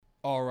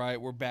All right,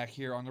 we're back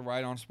here on the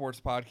Right On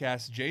Sports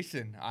podcast.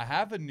 Jason, I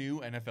have a new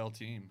NFL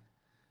team.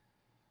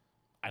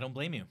 I don't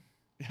blame you.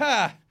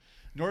 Ha!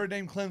 Notre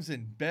Dame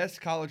Clemson,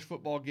 best college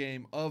football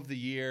game of the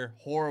year.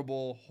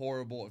 Horrible,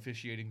 horrible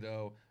officiating,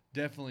 though.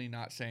 Definitely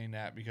not saying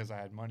that because I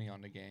had money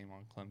on the game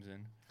on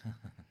Clemson.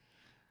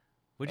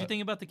 What'd you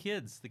think about the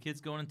kids? The kids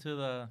going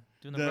into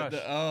doing the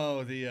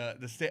rush.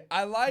 The state.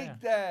 I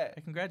like that. I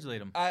congratulate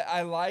them.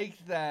 I like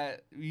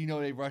that.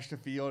 They rushed the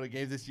field. It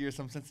gave this year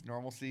some sense of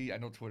normalcy. I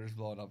know Twitter's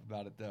blowing up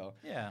about it though.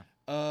 Yeah.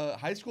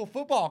 High school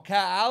football.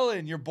 Cal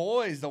Allen, your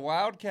boys, the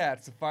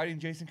Wildcats, the Fighting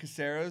Jason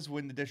Caceres,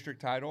 win the district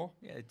title.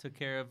 Yeah, they took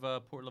care of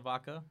Port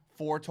Lavaca.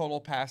 4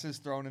 total passes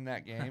thrown in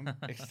that game.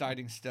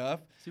 Exciting stuff.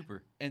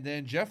 Super. And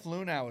then Jeff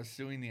Luna is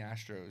suing the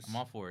Astros. I'm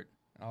all for it.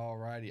 All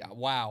righty.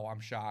 Wow,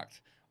 I'm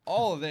shocked.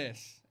 All of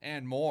this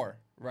and more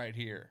right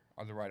here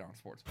on the Right On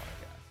Sports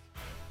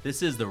Podcast.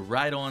 This is the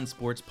Right On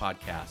Sports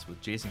Podcast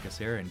with Jason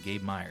Casera and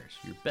Gabe Myers,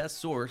 your best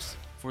source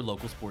for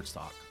local sports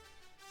talk.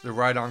 The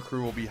Right On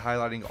crew will be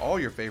highlighting all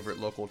your favorite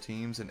local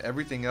teams and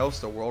everything else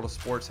the world of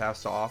sports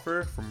has to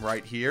offer from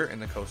right here in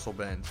the Coastal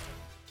Bend.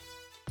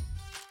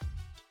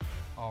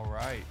 All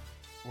right,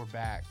 we're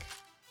back.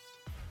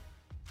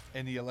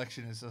 And the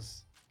election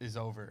is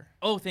over.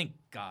 Oh, thank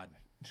God.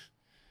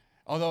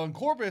 Although in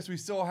Corpus, we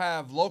still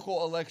have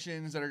local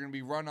elections that are going to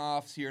be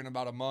runoffs here in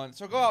about a month.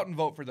 So go out and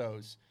vote for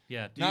those.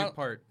 Yeah, do your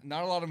part.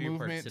 Not a lot of Do your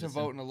part, movement to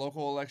citizen. vote in the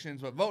local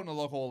elections, but vote in the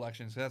local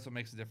elections. So that's what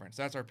makes a difference.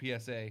 That's our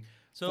PSA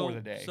for the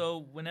day.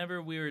 So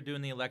whenever we were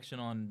doing the election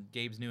on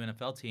Gabe's new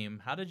NFL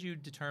team, how did you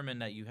determine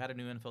that you had a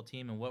new NFL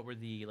team, and what were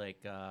the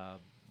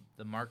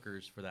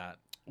markers for that?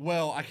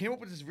 Well, I came up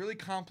with this really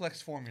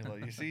complex formula.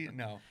 You see?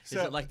 No. Is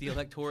it like the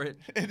electorate?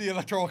 in the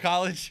Electoral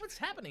College? What's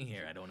happening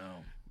here? I don't know.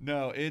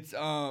 No, it's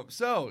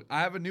so I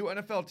have a new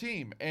NFL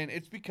team, and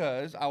it's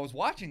because I was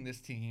watching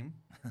this team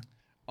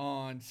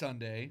on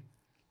Sunday,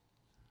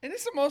 and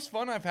it's the most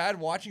fun I've had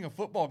watching a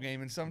football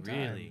game in some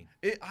time.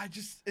 Really? I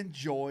just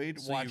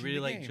enjoyed So watching you really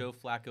the like game. Joe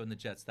Flacco and the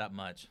Jets that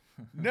much?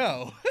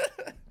 No.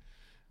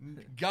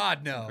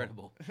 God, no.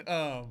 Incredible.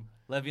 Um,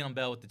 Le'Veon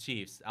Bell with the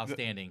Chiefs,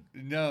 outstanding.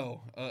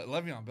 no.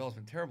 Le'Veon Bell's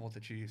been terrible with the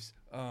Chiefs.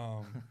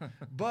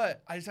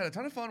 But I just had a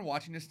ton of fun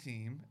watching this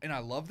team, and I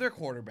love their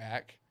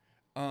quarterback.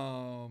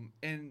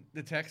 And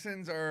the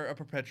Texans are a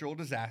perpetual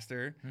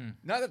disaster.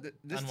 Not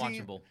that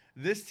Unwatchable.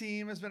 This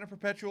team has been a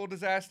perpetual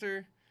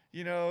disaster,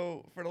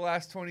 for the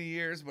last 20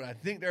 years, but I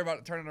think they're about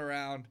to turn it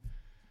around.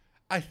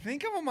 I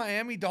think I'm a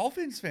Miami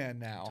Dolphins fan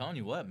now. I'm telling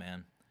you what,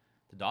 man.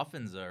 The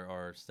Dolphins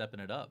are stepping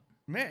it up.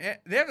 Man,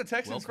 they have the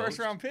Texans' Well coached.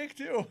 first-round pick,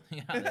 too.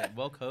 Yeah, they're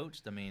well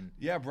coached. I mean,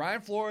 Yeah,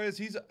 Brian Flores,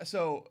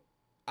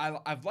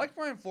 I've liked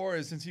Brian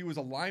Flores since he was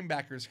a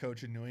linebackers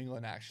coach in New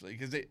England, actually,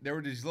 because there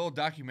were these little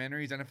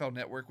documentaries NFL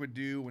Network would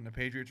do when the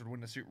Patriots would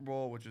win the Super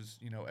Bowl, which is,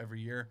 every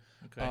year,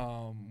 Okay.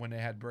 when they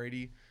had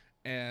Brady.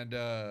 And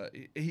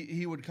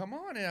he would come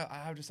on, and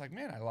I was just like,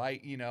 man, I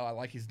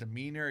like his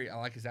demeanor. I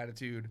like his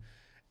attitude.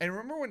 And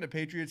remember when the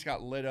Patriots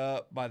got lit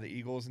up by the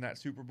Eagles in that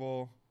Super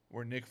Bowl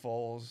where Nick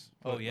Foles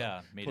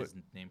made his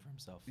name for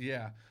himself.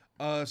 Yeah.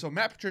 So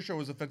Matt Patricia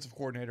was offensive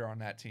coordinator on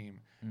that team.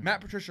 Matt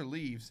Patricia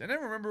leaves. And then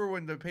remember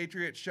when the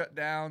Patriots shut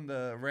down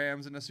the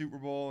Rams in the Super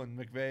Bowl and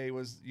McVay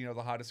was, the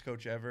hottest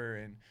coach ever,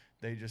 and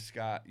they just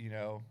got,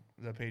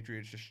 the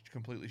Patriots just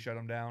completely shut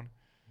them down.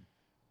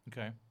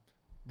 Okay.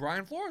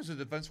 Brian Flores was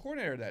the defense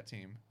coordinator of that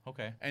team.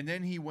 Okay. And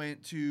then he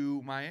went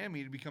to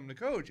Miami to become the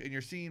coach. And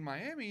you're seeing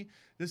Miami,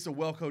 this is a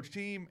well-coached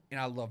team, and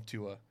I love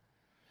Tua.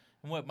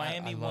 And what,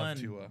 Miami I love won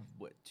Tua.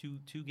 what, two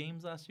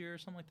games last year or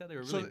something like that? They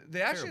were So really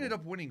they actually terrible. ended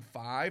up winning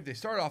 5. They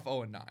started off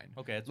 0-9.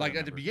 Okay, that's what Like I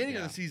at the remember. beginning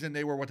of Yeah. the season,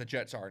 they were what the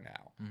Jets are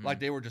now. Mhm. Like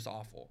they were just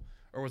awful.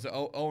 Or was it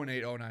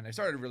 0-8, 0-9? They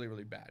started really,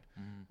 really bad.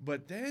 Mhm.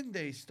 But then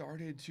they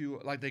started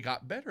to, they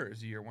got better as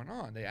the year went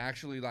on. They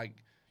actually,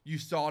 you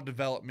saw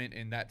development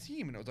in that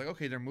team. And it was like,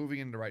 okay, they're moving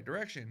in the right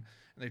direction.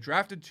 And they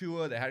drafted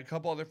Tua. They had a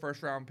couple other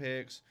first-round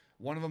picks.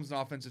 One of them's an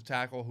offensive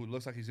tackle who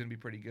looks like he's going to be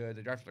pretty good.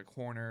 They drafted a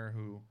corner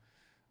who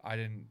I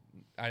didn't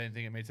think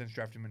it made sense to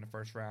draft him in the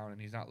first round,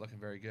 and he's not looking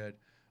very good.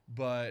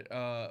 But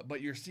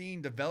you're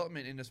seeing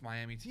development in this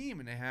Miami team,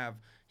 and they have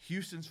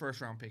Houston's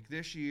first-round pick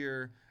this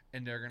year,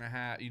 and they're going to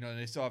have,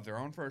 they still have their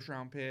own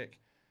first-round pick.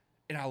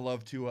 And I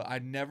love Tua. I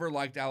never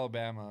liked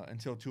Alabama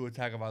until Tua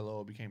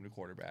Tagovailoa became the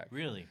quarterback.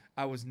 Really?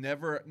 I was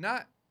never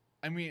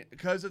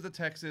because of the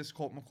Texas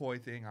Colt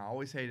McCoy thing. I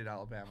always hated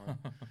Alabama.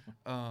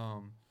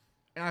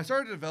 And I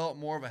started to develop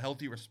more of a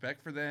healthy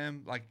respect for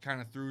them, kind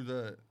of through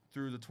the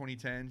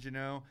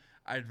 2010s.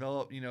 I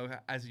developed,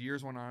 as the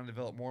years went on, I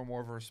developed more and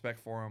more of a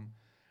respect for him.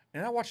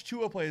 And I watched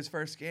Tua play his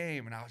first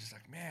game, and I was just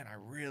like, man, I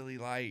really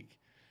like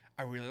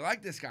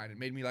this guy. And it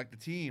made me like the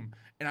team.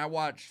 And I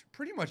watched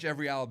pretty much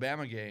every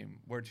Alabama game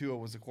where Tua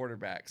was the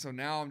quarterback. So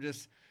now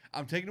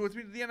I'm taking it with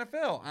me to the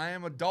NFL. I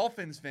am a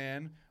Dolphins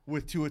fan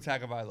with Tua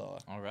Tagovailoa.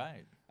 All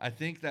right. I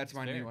think that's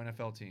my Fair. new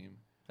NFL team.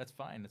 That's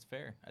fine. That's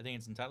fair. I think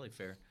it's entirely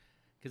fair.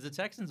 Because the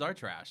Texans are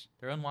trash.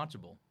 They're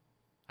unwatchable.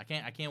 I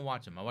can't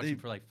watch them. I watch them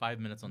for like 5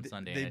 minutes on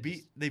Sunday. They and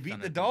beat don't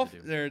the have Dolphins.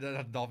 things to do. They're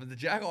the Dolphins, the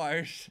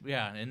Jaguars.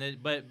 Yeah,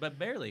 but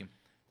barely.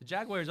 The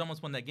Jaguars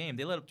almost won that game.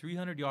 They let up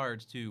 300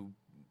 yards to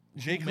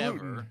Jake whomever.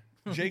 Luton.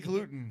 Jake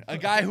Luton, a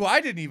guy who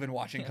I didn't even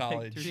watch in Like,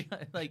 college.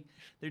 like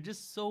they're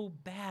just so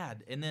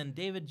bad. And then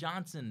David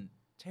Johnson,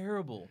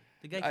 terrible.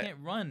 The guy can't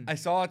run. I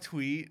saw a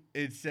tweet.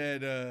 It said,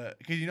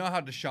 because you know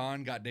how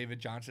Deshaun got David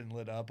Johnson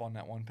lit up on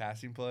that one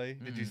passing play?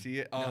 Did you see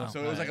it? Oh, No,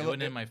 so it was like a it little.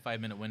 wasn't in my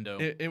 5-minute window.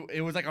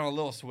 It was like on a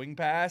little swing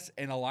pass,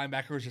 and a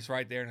linebacker was just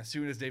right there. And as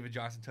soon as David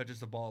Johnson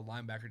touches the ball, a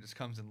linebacker just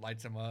comes and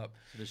lights him up.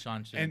 So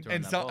Deshaun should have thrown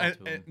And that so, ball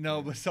to him.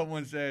 no, but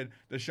someone said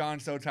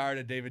Deshaun's so tired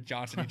of David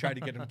Johnson, he tried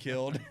to get him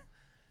killed.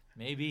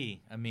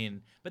 Maybe. I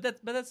mean, but that's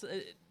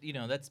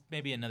that's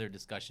maybe another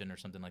discussion or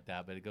something like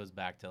that. But it goes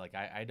back to like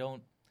I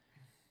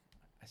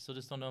still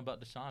just don't know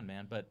about Deshaun,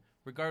 man. But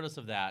regardless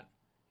of that,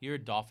 you're a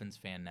Dolphins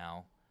fan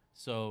now,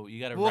 so you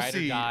got to We'll ride or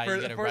see. die. For-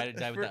 You got to for- ride or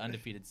die with for- the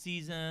undefeated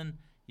season.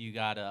 You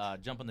got to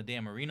jump on the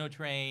Dan Marino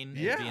train and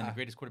Yeah. being the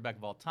greatest quarterback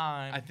of all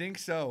time. I think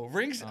so.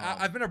 Rings. Oh.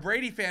 I've been a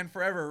Brady fan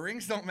forever.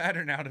 Rings don't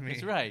matter now to me.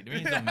 That's right.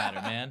 It doesn't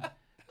matter, man.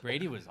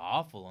 Brady was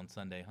awful on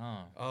Sunday,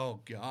 huh?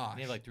 Oh gosh.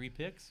 They had like 3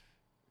 picks.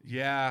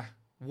 Yeah.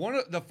 One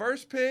of the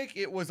first pick,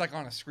 it was like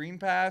on a screen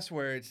pass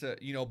where it's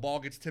ball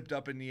gets tipped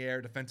up in the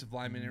air, defensive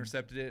lineman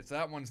intercepted it. So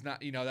that one's not,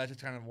 that's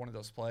just kind of one of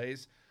those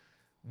plays.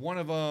 One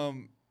of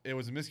them, it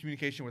was a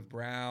miscommunication with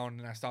Brown,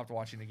 and I stopped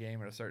watching the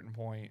game at a certain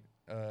point.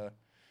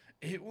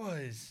 It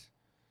was,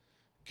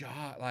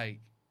 God,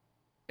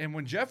 and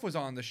when Jeff was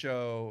on the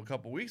show a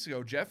couple weeks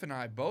ago, Jeff and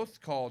I both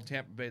called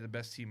Tampa Bay the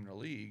best team in the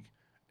league,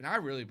 and I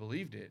really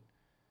believed it.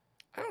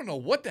 I don't know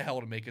what the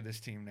hell to make of this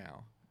team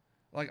now.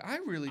 I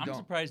really I'm don't.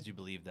 surprised you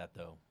believe that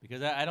though,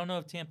 because I don't know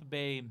if Tampa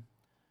Bay,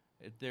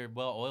 if they're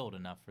well oiled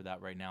enough for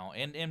that right now.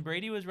 And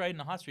Brady was riding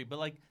a hot streak,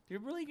 but they're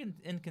really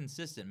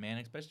inconsistent, man.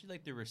 Especially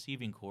their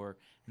receiving core.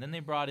 And then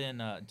they brought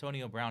in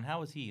Antonio Brown.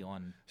 How was he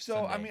on? So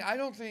Sunday? I mean, I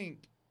don't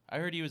think. I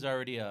heard he was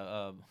already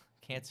a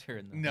cancer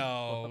in the.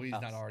 No, he's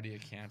not clubhouse. already a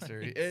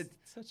cancer. He's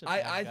such a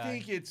bad I guy.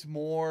 think it's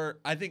more.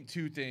 I think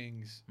 2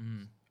 things.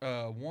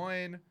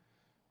 One,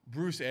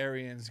 Bruce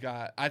Arians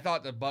got. I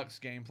thought the Bucs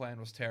game plan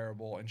was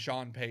terrible, and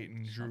Sean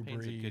Payton, Sean Drew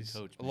Payton's a good Brees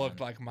coach, looked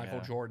man. like Michael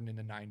Yeah. Jordan in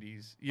the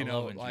 '90s. I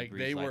love when Drew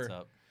Brees lights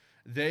up.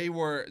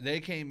 They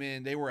came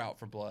in. They were out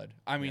for blood.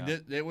 I mean, Yeah.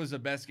 it was the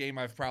best game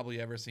I've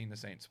probably ever seen the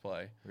Saints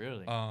play.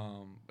 Really?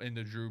 In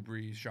the Drew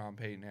Brees, Sean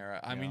Payton era.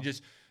 I mean, Yeah.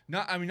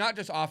 not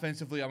just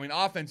offensively. I mean,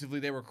 offensively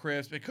they were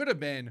crisp. It could have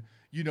been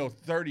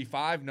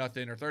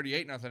 35-0 or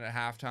 38-0 at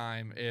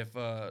halftime if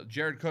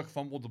Jared Cook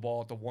fumbled the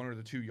ball at the 1 or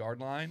the 2 yard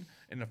line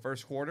in the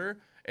first quarter.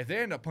 If they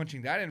end up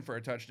punching that in for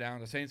a touchdown,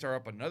 the Saints are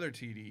up another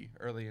TD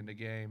early in the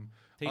game.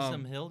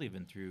 Taysom Hill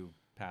even threw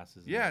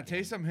passes. in Yeah, that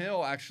game. Taysom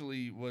Hill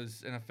actually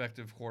was an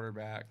effective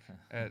quarterback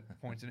at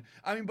points.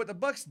 I mean, but the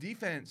Bucs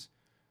defense,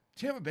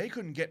 Tampa Bay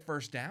couldn't get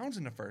first downs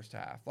in the first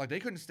half. They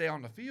couldn't stay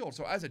on the field.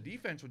 So as a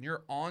defense, when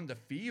you're on the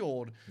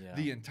field Yeah.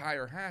 the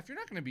entire half, you're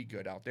not going to be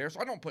good out there. So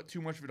I don't put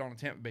too much of it on the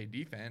Tampa Bay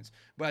defense.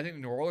 But I think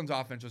the New Orleans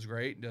offense was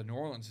great. The New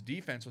Orleans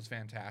defense was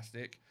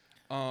fantastic.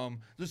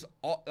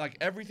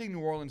 Everything New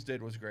Orleans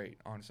did was great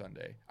on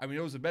Sunday. I mean,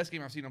 it was the best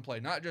game I've seen them play.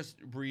 Not just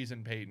Breeze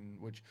and Peyton,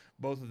 which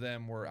both of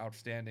them were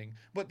outstanding,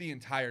 but the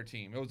entire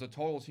team. It was a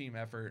total team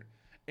effort.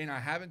 And I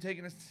haven't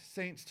taken the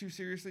Saints too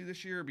seriously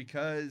this year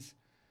because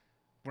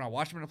when I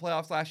watched them in the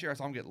playoffs last year, I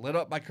saw them get lit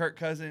up by Kirk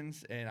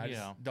Cousins, and I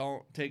just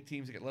don't take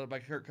teams that get lit up by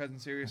Kirk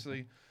Cousins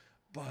seriously.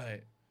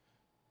 But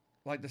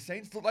the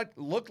Saints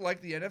look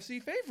like the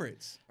NFC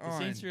favorites. The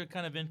Saints are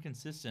kind of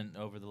inconsistent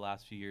over the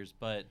last few years,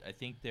 but I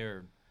think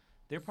they're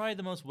probably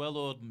the most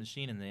well-oiled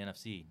machine in the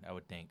NFC, I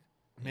would think.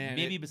 Man,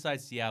 Maybe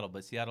besides Seattle,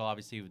 but Seattle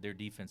obviously their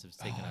defense has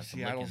taken us some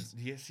lickings.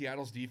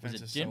 Seattle's defense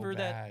Was it is Denver so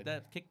bad.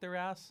 that kicked their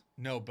ass?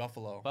 No,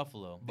 Buffalo.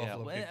 Buffalo.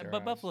 Buffalo yeah, kicked their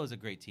but ass. Buffalo's a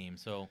great team,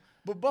 so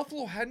But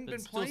Buffalo hadn't But been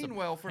still playing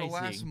well for the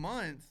last surprising.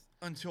 month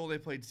until they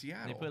played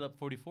Seattle. they put up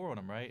 44 on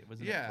them, right?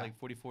 Wasn't Yeah. it like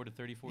 44 to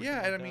 34? Yeah,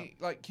 something and I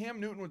like mean, Cam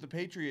Newton with the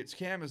Patriots,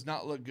 Cam has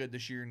not looked good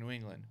this year in New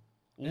England.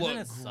 Doesn't it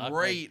Looked suck,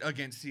 great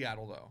against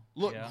Seattle, though.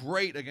 Looked Yeah.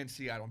 great against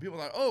Seattle. And people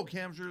thought, oh,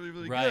 Cam's really,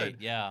 really that? Right,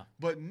 good. yeah.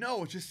 But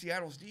no, it's just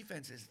Seattle's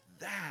defense is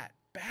that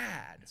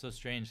bad. It's so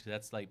strange because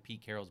that's like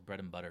Pete Carroll's bread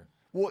and butter.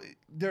 Well,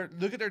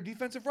 look at their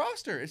defensive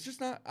roster. It's just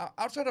not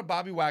outside of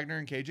Bobby Wagner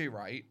and KJ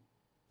Wright.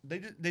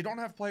 They don't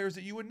have players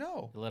that you would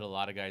know. They let a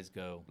lot of guys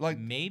go.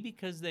 Maybe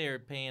because they are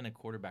paying a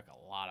quarterback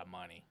a lot of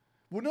money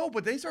Well, no,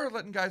 but they started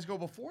letting guys go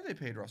before they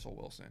paid Russell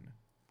Wilson.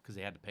 because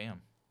they had to pay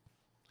him.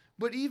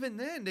 But even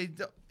then,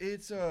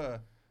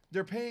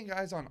 they're paying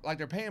guys on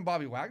they're paying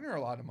Bobby Wagner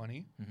a lot of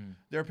money. Mm-hmm.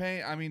 They're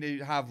paying. I mean, they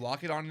have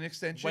Lockett on an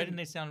extension. Why didn't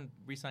they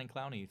re-sign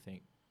Clowney, you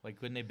think?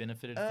 Couldn't they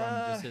benefited from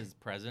just his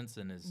presence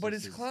and his? But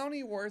just is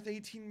Clowney worth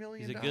 $18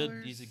 million?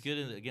 He's a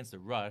good against the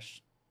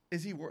rush.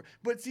 Is he worth?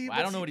 But see, Well,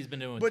 I don't know what he's been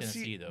doing with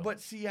Tennessee though. But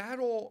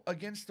Seattle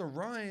against the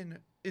run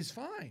is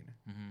fine.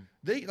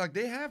 Mm-hmm.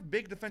 They have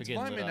big defensive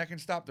getting lit linemen up. that can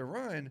stop the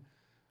run.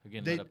 They're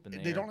getting They lit up in the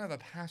they air. don't have a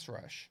pass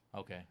rush.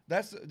 Okay.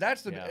 That's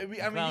the. Yeah. I mean,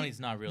 Clowney's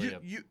not really.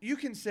 you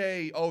can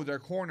say, oh, they're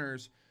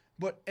corners,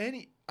 but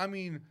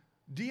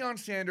Deion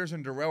Sanders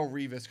and Darrell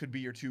Revis could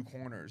be your 2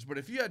 corners. But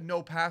if you had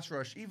no pass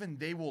rush, even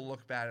they will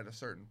look bad at a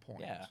certain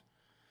point. Yeah.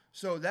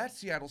 So that's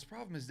Seattle's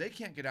problem is they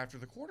can't get after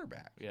the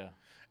quarterback. Yeah.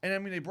 And I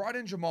mean, they brought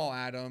in Jamal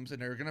Adams,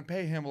 and they're going to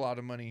pay him a lot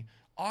of money.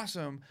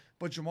 Awesome.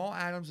 But Jamal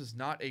Adams is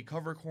not a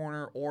cover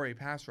corner or a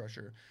pass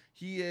rusher.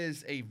 He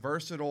is a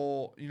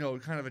versatile,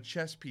 kind of a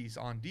chess piece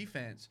on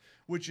defense,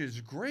 which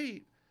is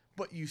great,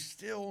 but you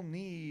still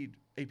need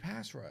a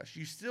pass rush.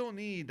 You still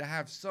need to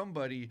have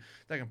somebody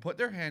that can put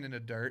their hand in the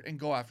dirt and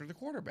go after the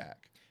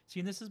quarterback. See,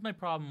 and this is my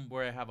problem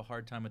where I have a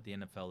hard time with the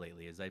NFL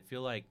lately is I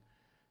feel like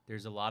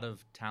there's a lot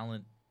of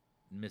talent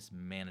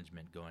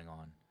mismanagement going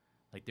on.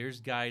 Like there's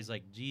guys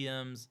like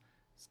GMs,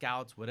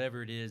 scouts,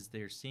 whatever it is,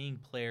 they're seeing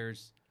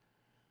players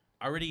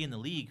already in the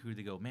league who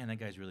they go, man, that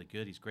guy's really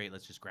good. He's great.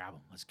 Let's just grab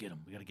him. Let's get him.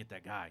 We got to get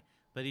that guy.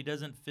 But he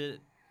doesn't fit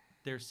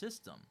their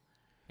system.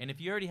 And if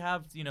you already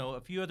have,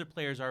 a few other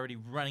players already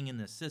running in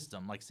the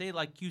system, like say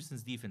like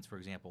Houston's defense, for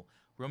example,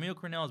 Romeo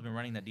Crennel has been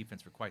running that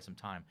defense for quite some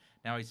time.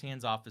 Now he's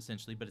hands off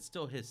essentially, but it's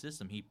still his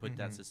system. He put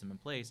that system in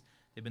place.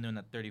 They've been doing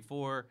that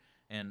 34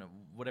 and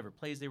whatever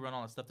plays they run,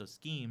 all that stuff, those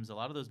schemes, a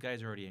lot of those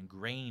guys are already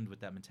ingrained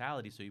with that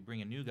mentality. So you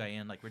bring a new guy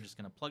in, like we're just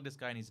going to plug this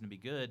guy and he's going to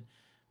be good.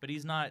 But he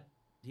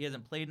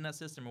hasn't played in that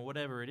system or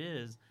whatever it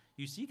is.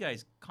 You see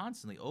guys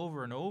constantly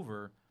over and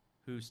over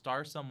who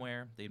star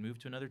somewhere, they move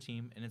to another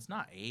team, and it's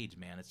not age,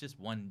 man. It's just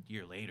 1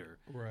 year later.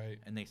 Right.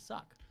 And they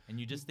suck. And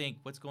you just think,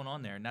 what's going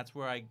on there? And that's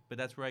where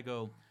I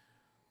go,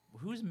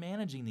 who's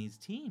managing these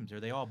teams? Are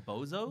they all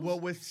bozos? Well,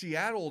 with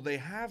Seattle, they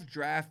have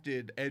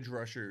drafted edge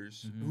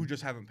rushers who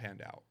just haven't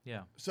panned out.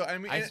 Yeah. So I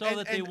mean, I saw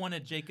that they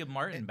wanted Jacob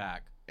Martin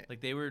back. Like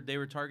they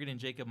were targeting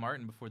Jacob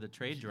Martin before the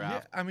trade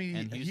draft. Yeah, I mean,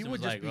 and Houston he would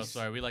was just like, be. "Well,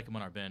 sorry, we like him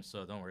on our bench,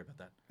 so don't worry about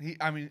that."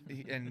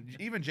 And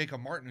even Jacob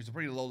Martin, who's a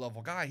pretty low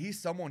level guy, he's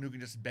someone who can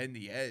just bend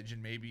the edge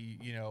and maybe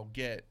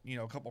get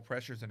a couple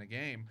pressures in a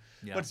game.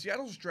 Yeah. But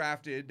Seattle's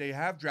drafted. They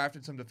have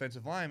drafted some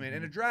defensive linemen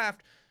in a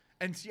draft.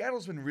 And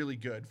Seattle's been really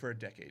good for a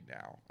decade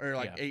now, or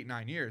like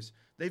 8-9 years.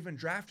 They've been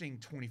drafting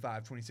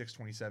 25, 26,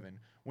 27.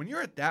 When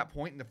you're at that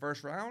point in the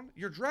first round,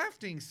 you're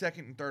drafting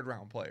second and third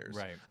round players.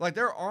 Right. Like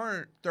there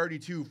aren't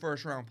 32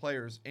 first round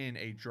players in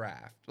a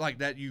draft like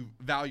that you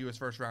value as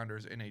first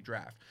rounders in a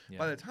draft. Yeah.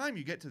 By the time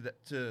you get to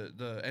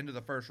the end of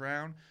the first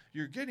round,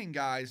 you're getting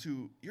guys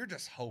who you're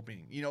just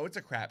hoping. It's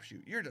a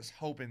crapshoot. You're just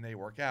hoping they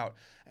work out,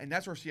 and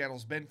that's where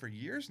Seattle's been for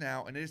years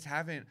now. And they just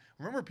haven't.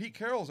 Remember Pete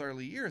Carroll's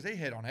early years? They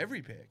hit on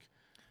every pick.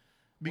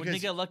 Because they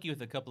got lucky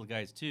with a couple of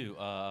guys too.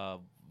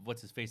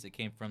 What's his face that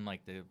came from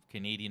like the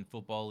Canadian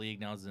Football League,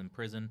 now is in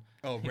prison.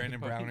 Oh, Brandon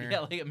Browner.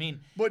 Yeah, like, I mean,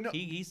 but no,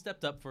 he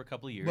stepped up for a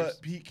couple of years.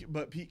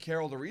 But Pete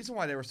Carroll, the reason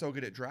why they were so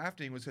good at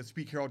drafting was because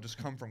Pete Carroll just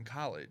come from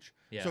college.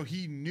 Yeah. So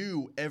he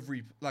knew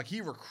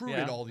he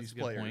recruited all these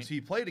players. He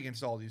played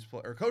against all these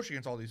or coached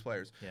against all these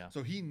players. Yeah.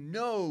 So he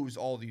knows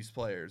all these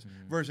players.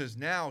 Versus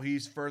now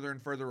he's further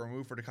and further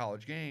removed for the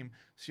college game.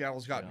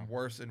 Seattle's gotten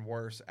worse and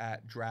worse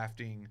at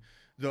drafting.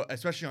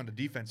 Especially on the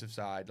defensive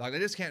side, like they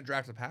just can't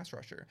draft a pass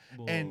rusher.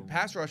 Whoa. And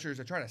pass rushers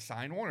that try to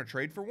sign one or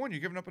trade for one, you're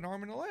giving up an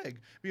arm and a leg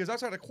because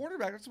outside of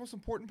quarterback, that's the most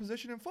important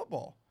position in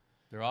football.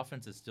 Their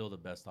offense is still the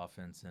best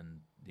offense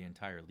in the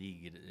entire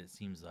league. It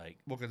seems like.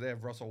 Well, because they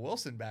have Russell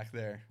Wilson back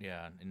there.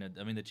 Yeah, and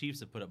I mean the Chiefs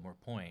have put up more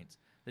points.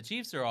 The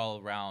Chiefs are all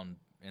around,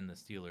 and the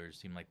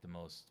Steelers seem like the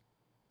most,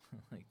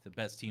 like the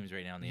best teams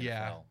right now in the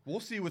NFL. We'll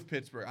see with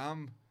Pittsburgh.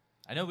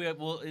 I know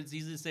it's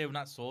easy to say I'm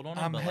not sold on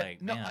them,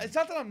 but man. It's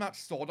not that I'm not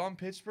sold on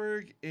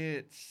Pittsburgh.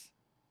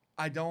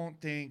 I don't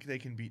think they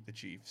can beat the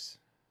Chiefs.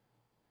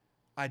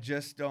 I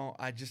just don't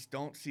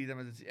see them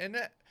as and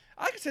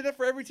I can say that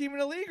for every team in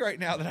the league right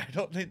now that I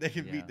don't think they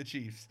can beat the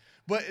Chiefs.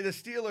 But the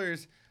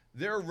Steelers,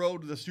 their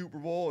road to the Super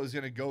Bowl is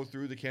going to go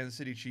through the Kansas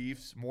City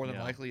Chiefs more than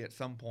likely at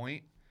some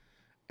point,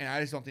 and I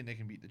just don't think they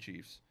can beat the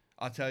Chiefs.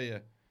 I'll tell you,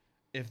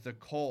 if the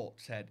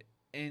Colts had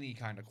any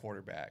kind of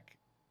quarterback.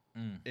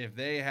 If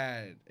they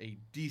had a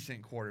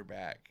decent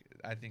quarterback,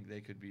 I think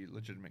they could be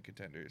legitimate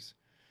contenders.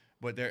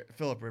 But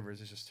Phillip Rivers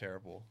is just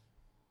terrible.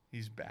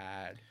 He's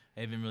bad.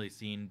 I haven't really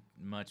seen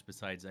much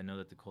besides I know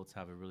that the Colts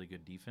have a really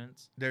good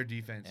defense. Their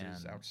defense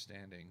is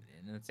outstanding.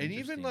 And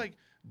even like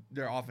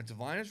their offensive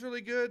line is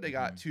really good. They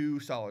got two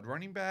solid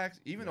running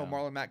backs. Even though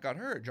Marlon Mack got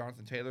hurt,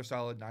 Jonathan Taylor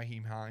solid.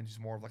 Nyheim Hines is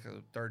more of like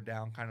a third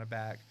down kind of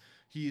back.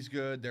 He's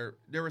good. Their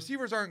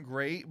receivers aren't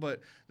great, but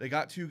they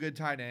got two good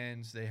tight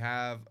ends. They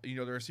have, the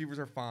receivers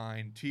are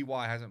fine.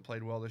 T.Y. hasn't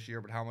played well this year,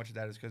 but how much of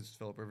that is because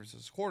Phillip Rivers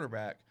is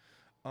quarterback?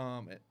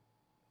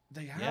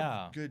 They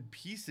have good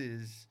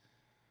pieces,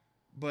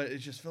 but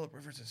it's just Phillip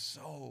Rivers is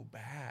so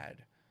bad.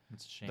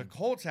 It's a shame. The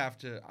Colts have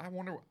to.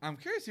 I'm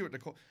curious to see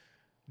what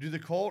do the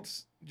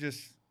Colts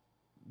just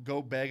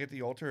go beg at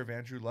the altar of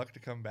Andrew Luck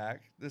to come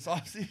back this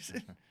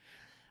offseason?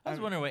 I was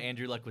wondering what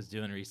Andrew Luck was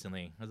doing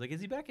recently. I was like, is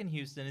he back in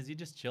Houston? Is he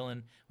just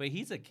chilling? Wait,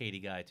 he's a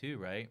Katy guy too,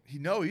 right?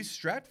 He's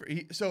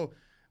Stratford. So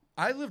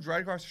I lived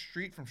right across the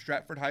street from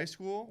Stratford High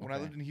School when I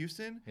lived in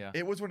Houston. Yeah.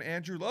 It was when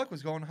Andrew Luck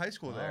was going to high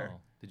school there.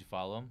 Did you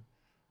follow him?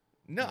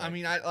 No, I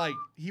mean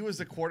he was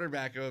the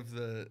quarterback of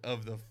the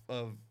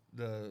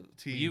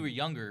team. You were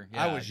younger.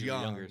 Yeah, I was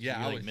young. Younger. So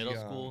I was middle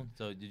young. school.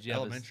 So did you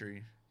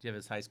elementary? Do you have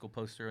his high school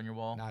poster on your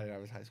wall? Not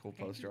have his high school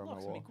poster on my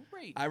Looks gonna wall. be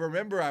Great. I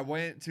remember I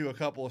went to a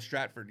couple of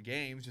Stratford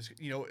games, just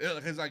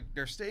because like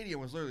their stadium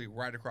was literally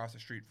right across the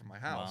street from my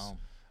house.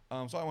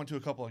 Wow. So I went to a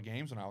couple of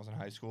games when I was in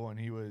high school, and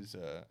he was,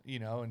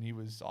 and he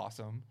was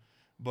awesome.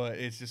 But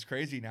it's just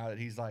crazy now that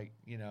he's like,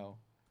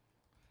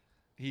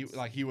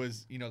 he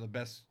was, the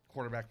best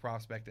quarterback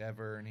prospect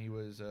ever, and he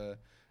was,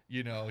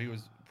 he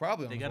was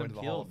probably on They his got way him to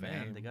the Hall of killed,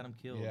 man. Fame. They got him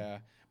killed. Yeah,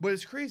 but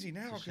it's crazy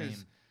now It's a because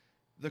shame.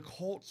 the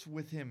Colts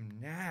with him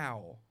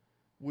now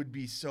would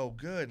be so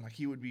good. Like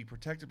he would be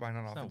protected by an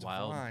It's not offensive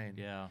wild. line.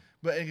 Yeah.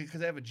 But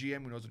because they have a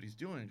GM who knows what he's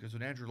doing. Because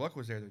when Andrew Luck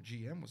was there, their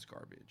GM was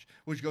garbage.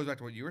 Which goes back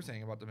to what you were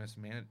saying about the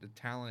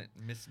talent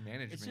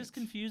mismanagement. It's just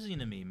confusing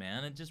to me,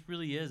 man. It just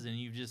really is, and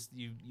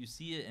you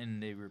see it,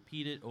 and they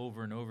repeat it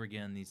over and over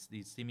again. These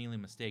seemingly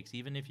mistakes.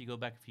 Even if you go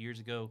back a few years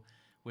ago,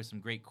 with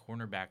some great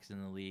cornerbacks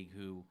in the league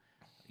who,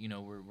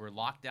 were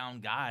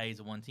lockdown guys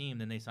on one team,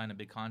 then they sign a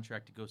big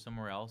contract to go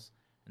somewhere else,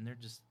 and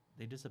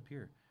they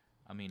disappear.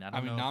 I mean, I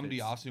don't know. Namdi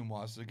Asum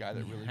was the guy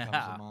that really comes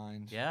to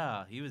mind.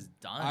 Yeah, he was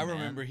done. I man.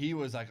 remember he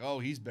was like, oh,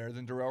 he's better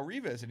than Darrelle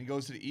Revis. And he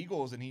goes to the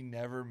Eagles, and he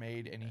never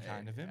made any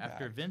kind of impact.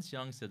 After Vince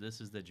Young said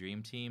this is the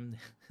dream team,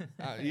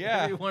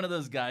 yeah. every one of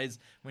those guys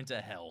went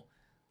to hell.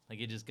 Like,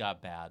 it just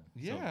got bad.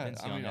 Yeah, so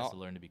Vince Young has to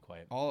learn to be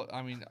quiet.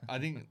 I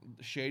think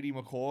Shady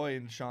McCoy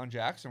and Sean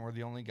Jackson were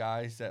the only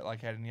guys that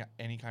like had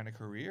any kind of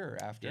career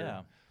after.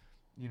 Yeah.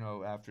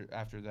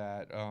 After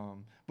that.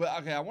 But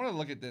okay, I want to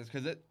look at this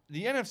because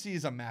the NFC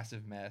is a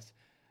massive mess.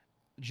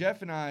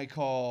 Jeff and I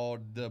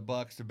called the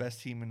Bucs the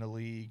best team in the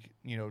league,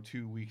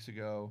 2 weeks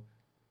ago.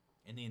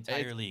 In the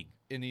entire league.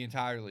 In the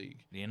entire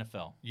league. The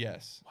NFL.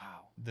 Yes.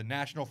 Wow. The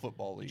National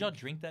Football League. Did y'all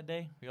drink that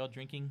day? Were y'all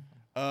drinking?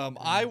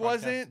 I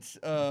wasn't.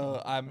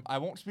 I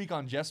won't speak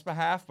on Jeff's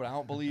behalf, but I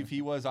don't believe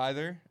he was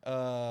either.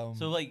 So,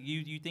 like,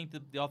 you think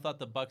that y'all thought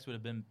the Bucs would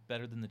have been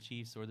better than the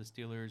Chiefs or the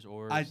Steelers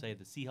or, say,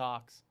 the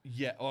Seahawks?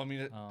 Yeah. Well, I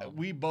mean,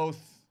 we both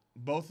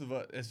of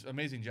us. It's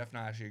amazing. Jeff and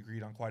I actually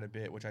agreed on quite a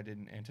bit, which I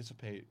didn't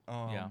anticipate.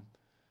 Yeah.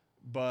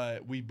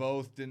 But we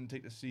both didn't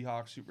take the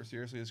Seahawks super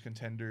seriously as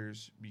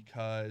contenders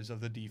because of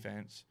the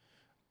defense.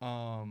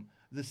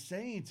 The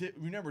Saints,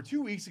 remember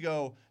 2 weeks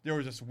ago, there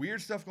was this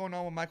weird stuff going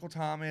on with Michael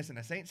Thomas, and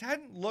the Saints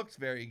hadn't looked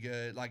very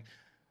good. Like,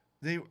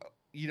 they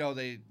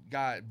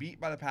got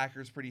beat by the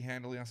Packers pretty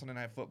handily on Sunday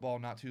Night Football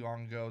not too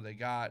long ago.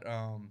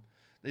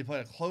 They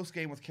played a close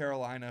game with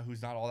Carolina,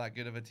 who's not all that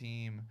good of a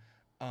team.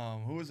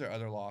 Who was their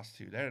other loss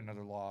to? They had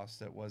another loss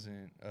that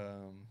wasn't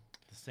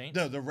The Saints?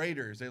 No, the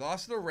Raiders. They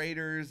lost to the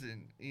Raiders,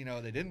 and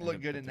they didn't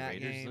look good in that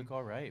Raiders game. Look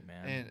all right,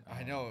 man. And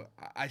I know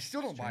I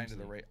still don't buy into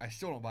the strangely. I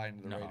still don't buy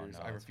into the No, Raiders. no,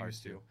 I it's hard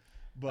refuse to. to.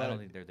 But I don't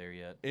think they're there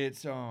yet.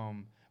 it's well,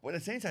 the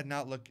Saints had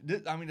not looked.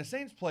 I mean, the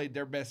Saints played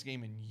their best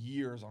game in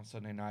years on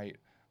Sunday night.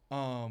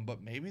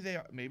 But maybe they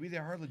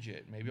are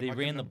legit. Maybe They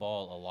ran the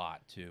ball a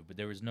lot too, but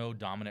there was no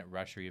dominant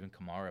rusher, even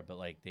Kamara. But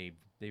like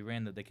they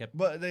ran they kept.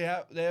 But they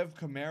have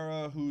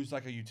Kamara, who's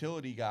like a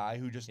utility guy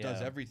who just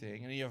does Yeah.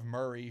 everything, and you have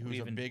Murray, who's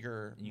a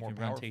bigger, You more can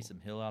powerful. run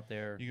Taysom Hill out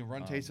there. You can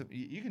run Taysom.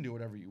 You can do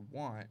whatever you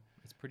want.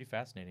 It's pretty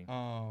fascinating.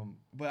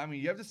 But I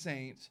mean, you have the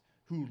Saints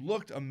who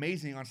looked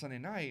amazing on Sunday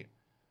night,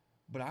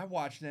 but I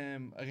watched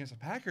them against the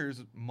Packers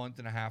a month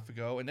and a half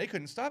ago, and they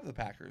couldn't stop the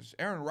Packers.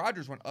 Aaron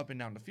Rodgers went up and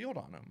down the field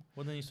on them,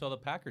 Well, then you saw the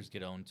Packers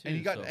get owned too.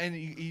 and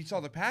you saw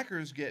the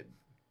Packers get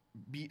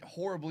beat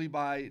horribly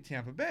by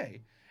Tampa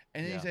Bay.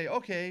 And then you Yeah. say,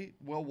 okay,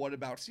 well, what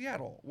about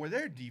Seattle? Where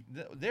their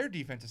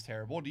defense is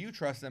terrible. Do you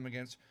trust them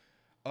against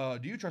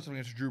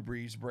Drew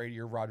Brees, Brady,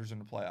 or Rodgers in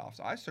the playoffs?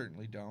 I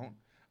certainly don't.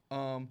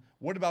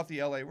 What about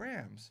the LA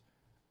Rams?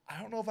 I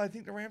don't know if I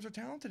think the Rams are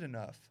talented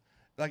enough.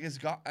 Like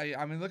I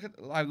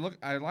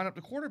line up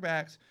the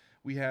quarterbacks.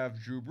 We have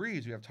Drew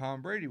Brees, we have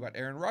Tom Brady, we got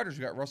Aaron Rodgers,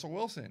 we got Russell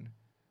Wilson.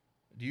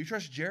 Do you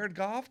trust Jared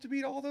Goff to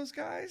beat all those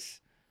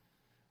guys?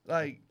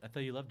 Like, I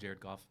thought you loved Jared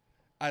Goff.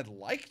 I'd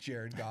like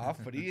Jared Goff,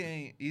 but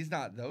he's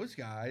not those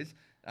guys.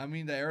 I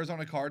mean, the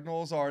Arizona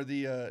Cardinals are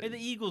the Hey, the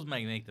Eagles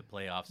might make the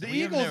playoffs. The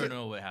We Eagles- never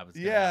know what happens.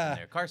 yeah. Happen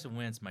there. Carson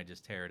Wentz might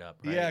just tear it up.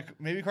 Right? yeah,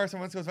 maybe Carson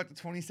Wentz goes back to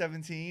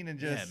 2017 and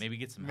just maybe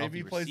get some maybe healthy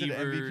he plays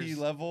receivers. at MVP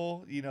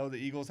level. The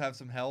Eagles have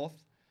some health.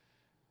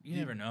 You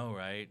never know,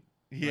 right?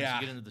 Once Yeah.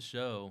 you get into the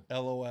show,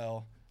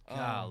 LOL.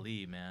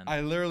 golly, man.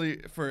 I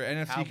literally for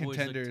NFC Cowboys look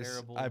contenders,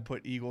 terrible. I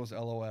put Eagles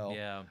LOL.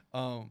 Yeah,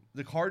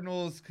 The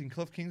Cardinals, can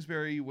Cliff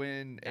Kingsbury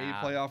win a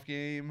Nah. playoff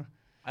game?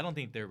 I don't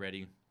think they're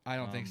ready. I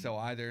don't think so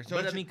either. So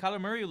But I mean, Kyler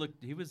Murray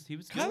looked. He was.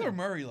 Kyler good.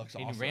 Murray looks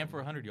He awesome. ran for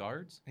 100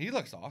 yards. He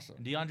looks awesome.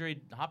 And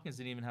DeAndre Hopkins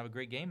didn't even have a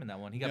great game in that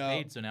one. He got No.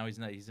 paid, so now he's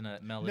not. He's gonna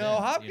meld it No,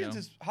 in,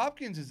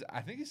 Hopkins is.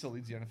 I think he still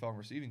leads the NFL in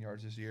receiving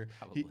yards this year.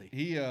 Probably.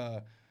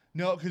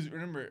 No, because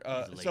remember,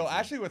 He's so lazy.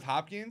 actually with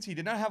Hopkins, he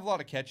did not have a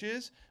lot of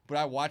catches, but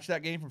I watched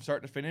that game from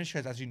start to finish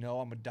because, as you know,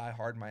 I'm a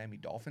diehard Miami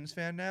Dolphins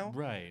fan now,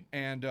 Right.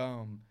 and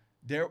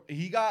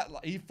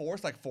he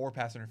forced like 4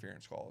 pass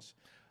interference calls.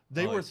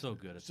 They were he's so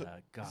good at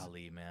that.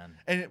 Golly, man.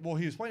 And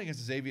he was playing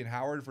against Xavier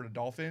Howard for the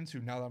Dolphins, who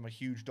now that I'm a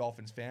huge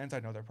Dolphins fan, I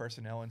know their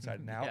personnel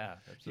inside and out. Yeah,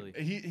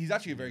 absolutely. He's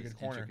actually a very His good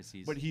corner,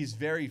 intricacies. but he's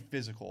very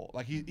physical.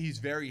 Like he's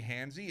very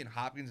handsy, and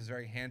Hopkins is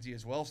very handsy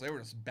as well. So they were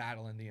just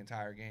battling the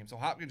entire game. So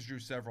Hopkins drew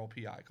several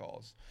PI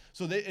calls.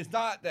 So it's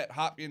not that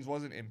Hopkins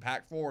wasn't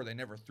impactful or they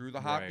never threw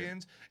the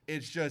Hopkins.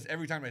 It's just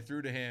every time they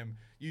threw to him,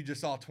 you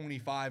just saw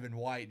 25 and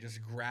white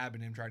just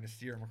grabbing him, trying to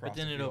steer him across. But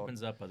then the it field.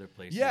 opens up other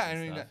places. Yeah, and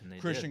I mean, stuff, and they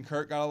Christian did.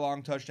 Kirk got a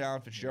long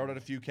touchdown. Fitzgerald had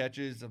a few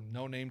catches. A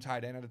no-name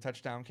tight end had a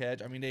touchdown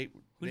catch. I mean,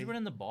 Who's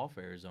running the ball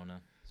for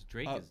Arizona? 'Cause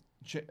Drake is.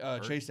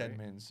 Chase right?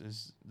 Edmonds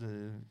is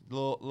the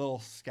little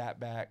scat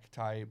back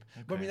type.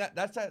 But I Okay. mean,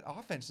 that's that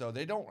offense, though.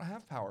 They don't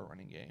have power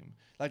running game.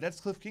 Like, that's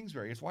Cliff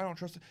Kingsbury. It's why I don't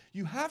trust it.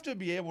 You have to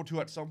be able to,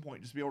 at some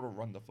point, just be able to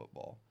run the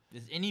football.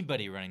 Is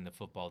anybody running the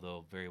football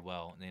though very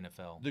well in the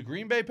NFL? The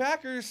Green Bay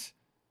Packers.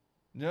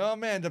 No,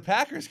 man, the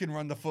Packers can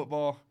run the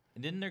football.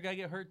 And didn't their guy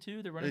get hurt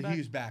too? The running back.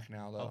 He's back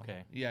now, though.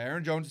 Okay. Yeah,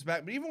 Aaron Jones is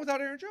back. But even without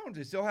Aaron Jones,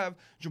 they still have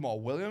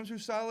Jamal Williams,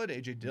 who's solid.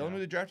 A.J. Dillon, Yeah. who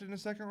they drafted in the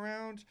second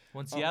round.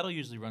 Well, Seattle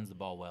usually runs the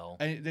ball well.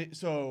 And They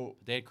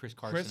had Chris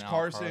Carson. Chris out,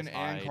 Carson Carlos and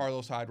Hyde.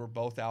 Carlos Hyde were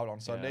both out on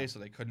Sunday, Yeah. so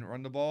they couldn't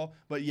run the ball.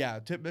 But yeah,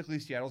 typically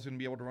Seattle's going to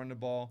be able to run the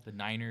ball. The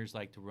Niners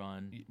like to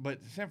run.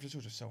 But San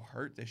Francisco's just so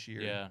hurt this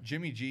year. Yeah.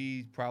 Jimmy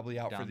G probably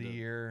out for Down the to-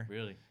 year.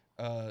 Really,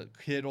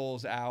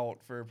 Kittle's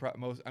out for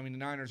most. I mean, the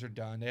Niners are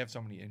done. They have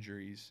so many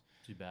injuries.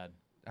 too bad.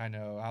 I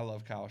know. I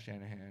love Kyle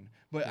Shanahan.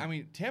 But I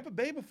mean, Tampa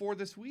Bay before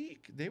this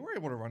week, they were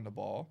able to run the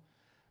ball.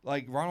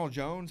 Like Ronald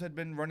Jones had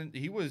been running.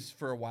 He was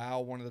for a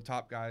while one of the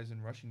top guys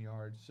in rushing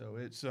yards. So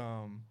it's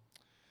And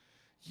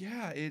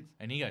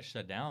he got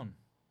shut down,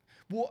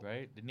 well,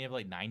 right? Didn't he have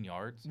like 9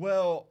 yards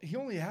well, he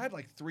only had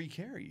like 3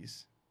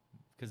 carries.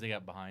 because they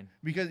got behind?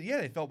 Because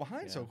they fell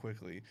behind so Yeah.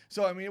 quickly.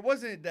 So I mean, it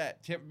wasn't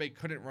that Tampa Bay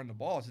couldn't run the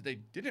ball; it's that they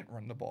didn't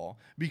run the ball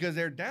because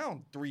they're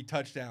down 3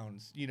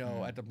 touchdowns,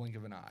 at the blink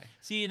of an eye.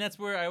 See, and that's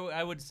where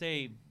I would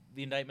say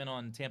the indictment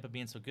on Tampa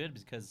being so good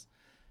because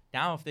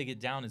now if they get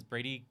down,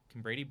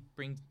 can Brady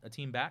bring a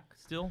team back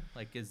still?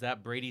 Like, is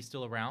that Brady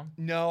still around?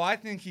 No, I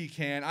think he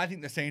can. I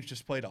think the Saints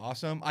just played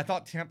awesome. I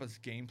thought Tampa's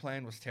game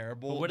plan was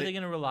terrible. But what are they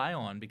going to rely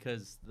on?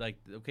 Because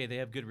okay, they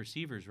have good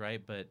receivers,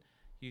 right? But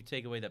you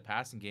take away that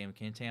passing game,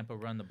 can Tampa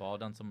run the ball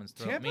down someone's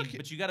throat?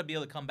 But you got to be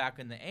able to come back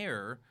in the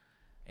air.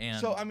 And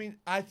So I mean,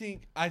 I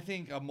think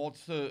a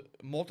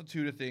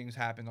multitude of things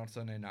happened on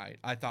Sunday night.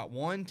 I thought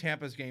 1,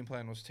 Tampa's game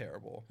plan was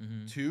terrible.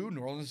 2, New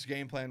Orleans'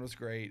 game plan was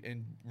great,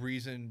 and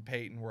Breeze and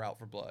Peyton were out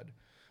for blood.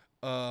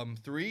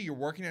 3, you're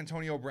working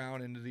Antonio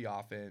Brown into the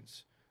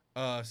offense.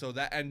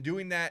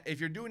 Doing that,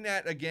 if you're doing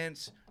that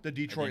against the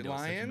Detroit that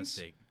was such a Lions,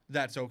 mistake.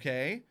 that's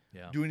okay.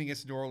 Yeah. Doing it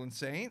against New Orleans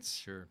Saints,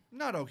 Sure.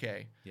 not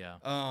okay. Yeah.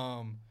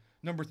 And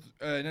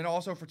then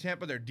also for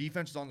Tampa, their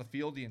defense is on the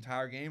field the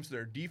entire game. So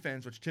their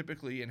defense, which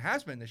typically and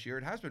has been this year,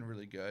 it has been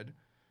really good.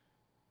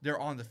 They're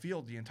on the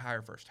field the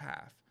entire first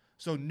half.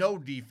 So no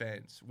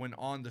defense when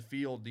on the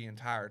field the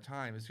entire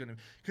time is going to,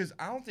 because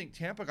I don't think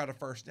Tampa got a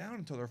first down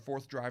until their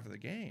 4th drive of the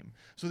game.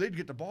 So they'd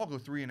get the ball, go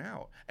 3 and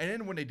out. And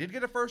then when they did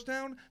get a first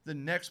down, the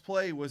next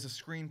play was a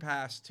screen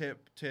pass,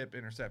 tip,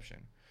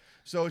 interception.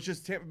 So it's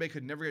just Tampa Bay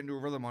could never get into a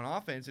rhythm on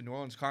offense, and New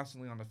Orleans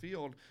constantly on the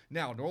field.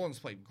 Now, New Orleans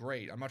played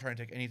great. I'm not trying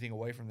to take anything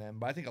away from them,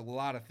 but I think a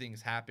lot of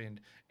things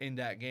happened in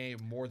that game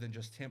more than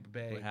just Tampa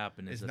Bay What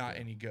happened is that not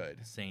the any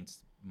good.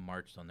 Saints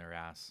marched on their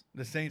ass.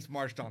 The Saints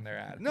marched on their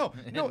ass. No,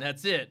 And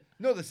that's it.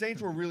 no, the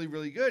Saints were really,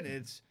 really good.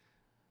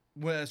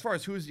 As far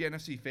as who's the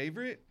NFC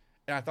favorite,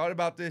 and I thought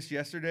about this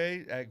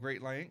yesterday at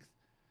great length.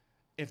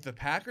 If the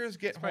Packers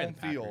get Probably home the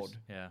Packers. field,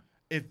 Yeah.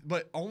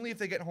 but only if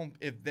they get home.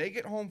 If they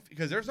get home,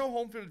 because there's no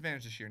home field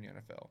advantage this year in the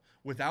NFL.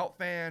 Without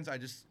fans,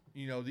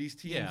 these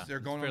teams, Yeah, they're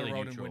it's going on the fairly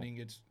road neutral. and winning.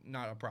 It's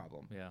not a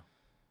problem. Yeah.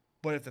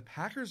 But if the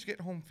Packers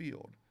get home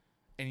field,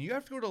 and you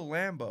have to go to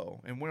Lambeau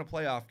and win a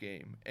playoff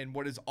game, and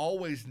what is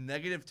always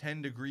negative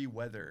 10-degree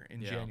weather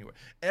in Yeah. January.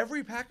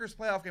 Every Packers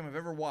playoff game I've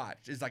ever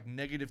watched is like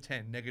negative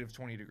 10, negative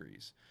 20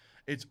 degrees.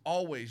 It's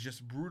always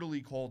just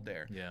brutally cold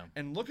there. Yeah.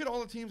 And look at all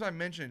the teams I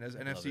mentioned as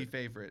love NFC it.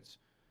 favorites.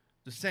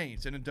 The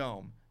Saints in a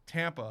dome.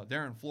 Tampa,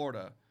 they're in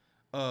Florida.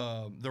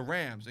 The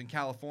Rams in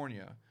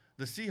California.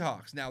 The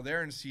Seahawks, now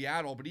they're in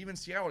Seattle, but even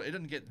Seattle, it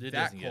doesn't get It that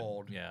doesn't get-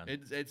 cold. yeah.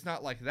 It's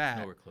not like that.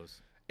 Nowhere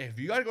close. If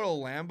you got to go to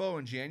Lambeau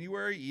in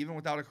January, even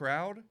without a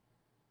crowd,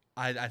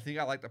 I think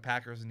I like the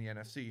Packers in the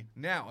NFC.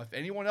 Now, if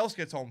anyone else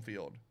gets home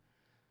field,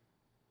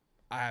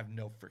 I have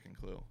no freaking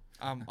clue.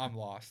 I'm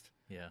lost.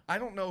 Yeah. I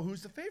don't know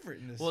who's the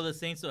favorite in this. Well, the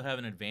Saints still have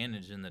an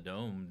advantage in the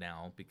dome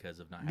now because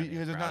of not having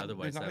because a there's crowd. not,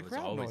 Otherwise, there's not that a was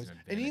crowd always noise. an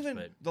And advantage. even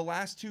but the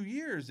last 2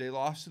 years, they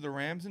lost to the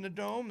Rams in the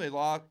dome. They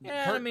lost.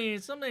 yeah, I mean,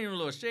 something a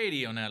little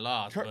shady on that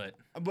loss,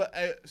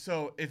 but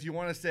So if you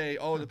want to say,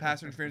 the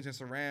pass interference against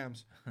the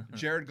Rams,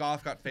 Jared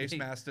Goff got face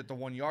masked at the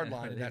 1-yard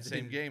line in that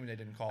same game, and they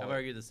didn't call I've it.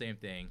 argued the same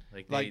thing.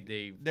 Like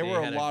they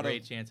were had a lot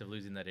great of chance of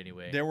losing that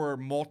anyway. There were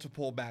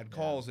multiple bad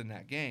calls in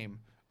that game.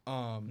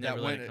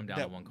 Never let it come down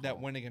to one call. That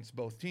went against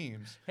both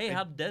teams. Hey,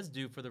 how'd Dez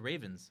do for the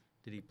Ravens?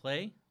 Did he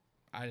play?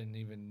 I didn't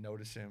even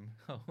notice him.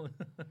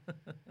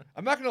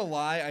 I'm not gonna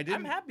lie,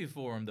 I'm happy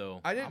for him though.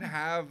 I didn't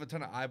have a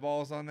ton of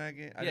eyeballs on that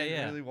game. I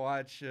didn't really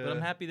watch. But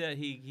I'm happy that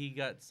he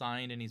got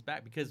signed and he's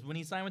back, because when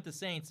he signed with the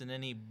Saints and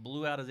then he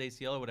blew out his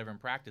ACL or whatever in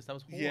practice, that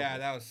was horrible. Yeah,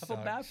 that was. I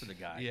felt bad for the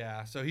guy.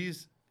 Yeah, so he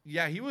was.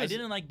 I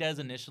didn't like Dez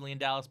initially in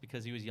Dallas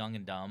because he was young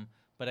and dumb,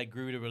 but I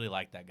grew to really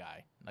like that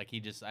guy. Like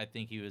I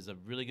think he was a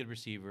really good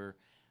receiver.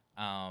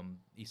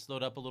 He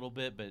slowed up a little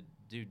bit, but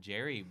dude,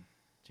 Jerry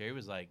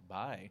was like,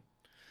 bye.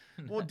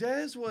 Well,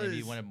 Dez was maybe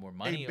he wanted more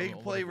money. a big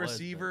play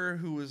receiver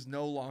who was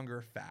no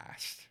longer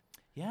fast.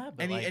 Yeah,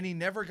 but and he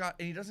never got,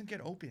 and he doesn't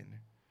get open.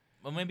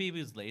 Well, maybe he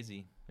was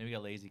lazy. Maybe he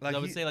got lazy. Like I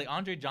would say, like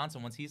Andre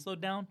Johnson, once he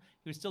slowed down,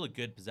 he was still a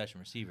good possession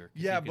receiver.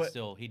 Yeah,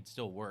 he'd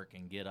still work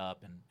and get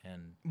up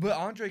and. But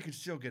Andre could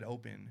still get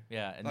open.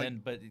 Yeah,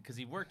 and but because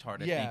he worked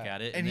hard, I think,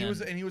 at it. And he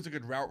was a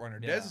good route runner.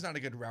 Yeah. Dez is not a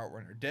good route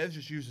runner. Dez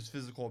just used his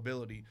physical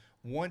ability.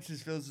 Once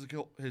his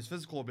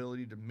physical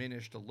ability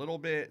diminished a little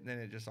bit, then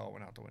it just all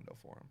went out the window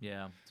for him.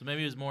 Yeah. So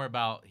maybe it was more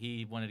about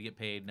he wanted to get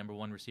paid number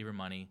one receiver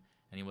money,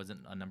 and he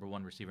wasn't a number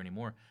one receiver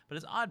anymore. But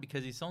it's odd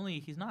because he's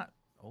not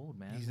old,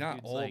 man. He's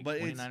not old, like but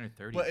 29 or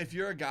 30. But if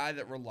you're a guy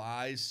that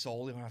relies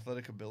solely on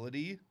athletic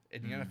ability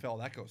in the NFL,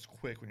 that goes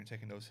quick when you're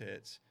taking those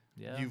hits.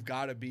 Yeah. You've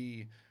got to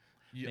be.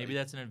 Maybe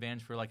that's an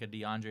advantage for like a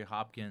DeAndre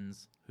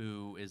Hopkins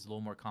who is a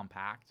little more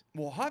compact.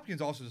 Well, Hopkins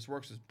also just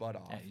works his butt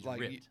off. Yeah, he's like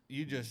ripped.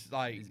 you just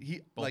like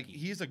bulky.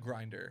 he's a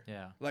grinder.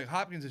 Yeah. Like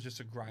Hopkins is just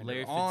a grinder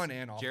Larry on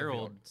and off the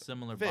Fitzgerald, field.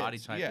 similar body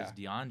type yeah. as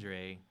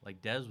DeAndre.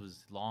 Like Dez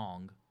was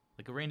long,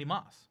 like a Randy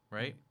Moss,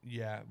 right?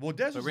 Yeah. Well,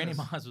 Dez But Randy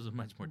Moss was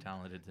much more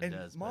talented than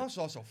and Dez. Moss was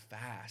also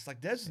fast.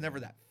 Like Dez is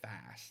never that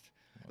fast.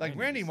 Like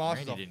Randy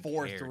Moss is a didn't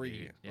 4.3.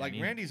 care, yeah, Like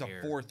he Randy's a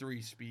didn't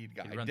 4.3 speed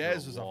guy. He'd run through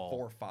Dez is a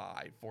wall.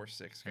 4.5,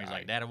 4.6 guy. He's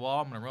like, that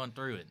wall, I'm gonna run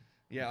through it.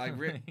 Yeah,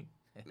 like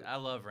I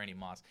love Randy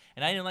Moss,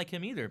 and I didn't like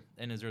him either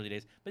in his early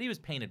days. But he was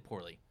painted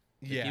poorly.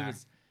 Like, yeah,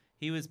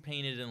 he was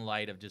painted in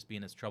light of just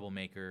being this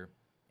troublemaker,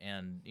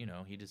 and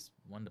he just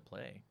wanted to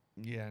play.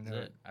 Yeah, That's no.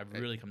 it. I've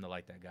really come to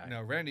like that guy.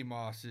 No, Randy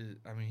Moss is.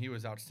 I mean, he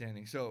was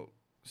outstanding. So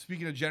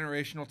speaking of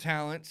generational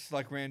talents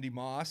like Randy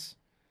Moss,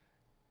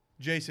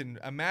 Jason,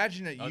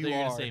 imagine that they're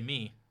gonna say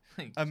me.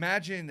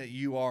 Imagine that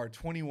you are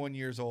 21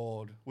 years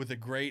old with a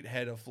great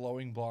head of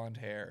flowing blonde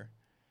hair.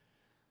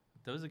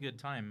 That was a good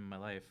time in my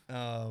life.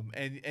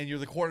 And you're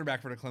the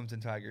quarterback for the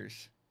Clemson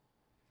Tigers.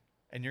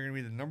 And you're going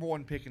to be the number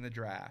one pick in the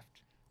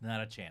draft.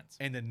 Not a chance.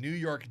 And the New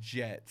York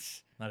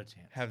Jets Not a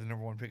chance. have the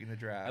number one pick in the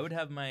draft. I would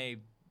have my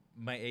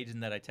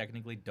agent that I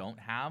technically don't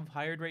have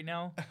hired right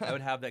now. I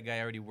would have that guy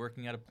already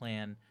working out a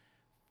plan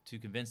to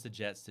convince the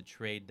Jets to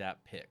trade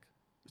that pick.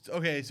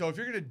 Okay, so if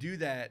you're going to do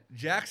that,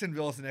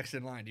 Jacksonville is the next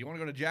in line. Do you want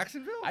to go to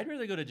Jacksonville? I'd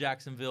rather go to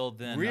Jacksonville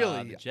than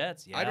Really? the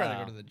Jets. Yeah. I'd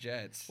rather go to the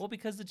Jets. Well,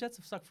 because the Jets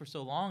have sucked for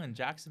so long, and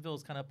Jacksonville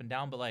is kind of up and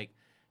down. But like,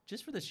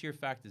 just for the sheer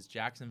fact it's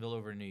Jacksonville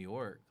over New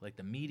York. Like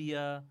the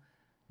media,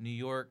 New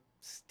York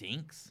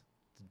stinks.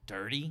 It's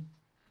dirty.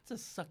 It's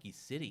a sucky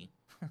city.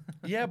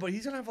 Yeah, but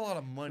he's going to have a lot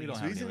of money, don't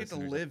so have he's any going to get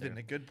to listeners live up there. in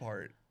the good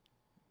part.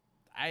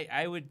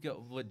 I would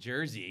go with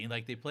Jersey.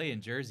 Like they play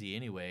in Jersey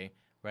anyway,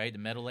 right? The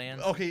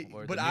Meadowlands. Okay,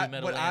 or but the new I've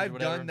Meadowlands or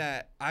whatever. done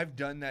that. I've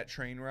done that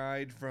train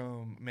ride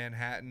from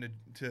Manhattan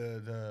to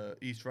the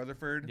East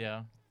Rutherford.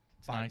 Yeah.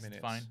 It's 5 nice. minutes.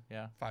 It's fine.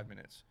 Yeah. 5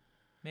 minutes.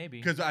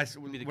 Maybe. Because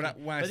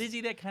But is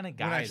he that kind of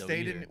guy?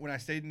 when I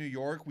stayed in New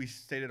York, we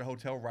stayed at a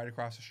hotel right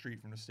across the street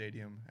from the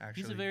stadium.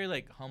 Actually, He's a very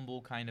like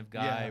humble kind of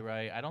guy, Yeah.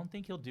 right? I don't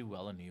think he'll do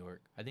well in New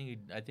York. I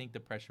think the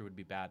pressure would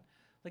be bad.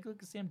 Like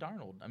look at Sam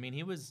Darnold. I mean,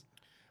 he was.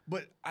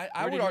 But I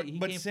Where would did argue, he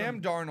but came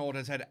Sam from? Darnold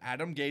has had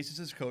Adam Gase as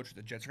his coach.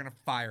 The Jets are going to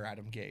fire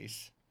Adam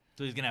Gase.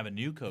 So he's gonna have a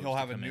new coach. He'll to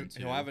have a come new into,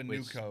 he'll have a new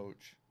which,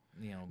 coach.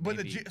 maybe But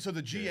the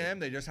GM, good.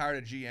 they just hired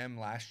a GM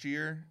last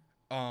year.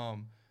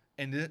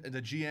 And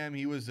the GM,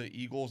 he was the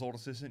Eagles' old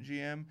assistant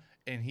GM,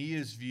 and he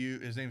is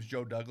viewed. His name's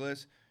Joe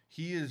Douglas.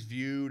 He is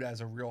viewed as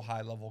a real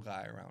high level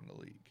guy around the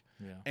league.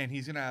 Yeah. And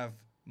he's gonna have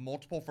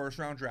multiple first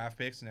round draft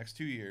picks the next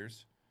 2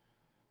 years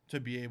he'll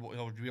be able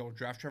to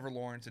draft Trevor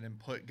Lawrence and then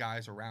put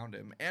guys around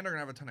him, and they're gonna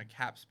have a ton of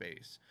cap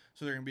space,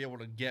 so they're gonna be able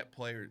to get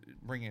players,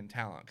 bring in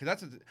talent.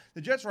 Because the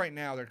Jets right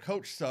now, their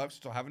coach sucks.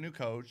 They'll have a new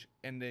coach,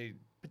 and they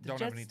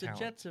don't have any talent.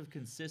 The Jets have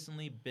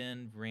consistently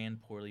been ran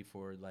poorly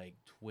for like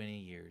 20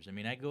 years. I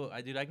mean, I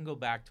can go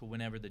back to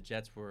whenever the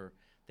Jets were.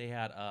 They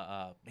had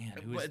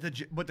who was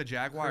But the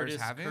Jaguars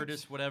Curtis, haven't.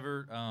 Curtis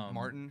whatever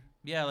Martin.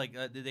 Yeah, like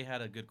they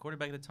had a good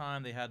quarterback at the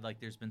time. They had like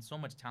there's been so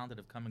much talent that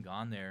have come and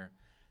gone there,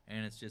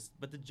 and it's just.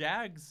 But the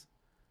Jags,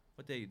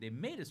 they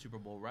made a Super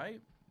Bowl, right?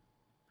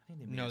 I think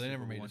they made. No, a they Super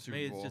never Bowl made a once. Super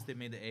Maybe Bowl. It's just they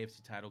made the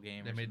AFC title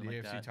game. They or made the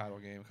something AFC like that. title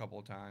game a couple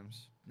of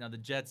times Now the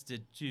Jets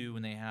did too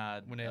when they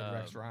had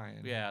Rex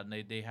Ryan. Yeah, and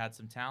they had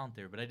some talent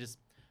there, but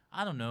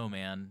I don't know,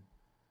 man.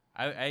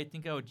 I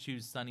think I would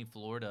choose sunny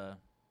Florida,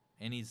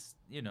 and he's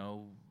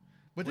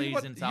But plays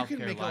think in about- South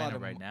Carolina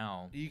right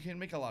now. You can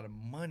make a lot of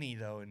money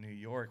though in New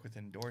York with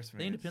endorsements. I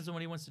think it depends on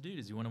what he wants to do.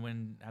 Does he want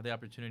to have the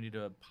opportunity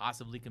to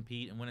possibly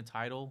compete and win a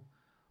title,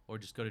 or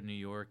just go to New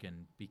York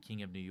and be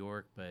king of New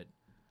York? But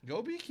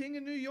Go be king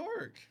in New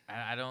York.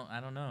 I don't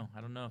know.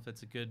 I don't know if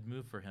that's a good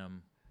move for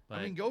him. But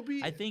I mean, go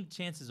be. I think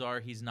chances are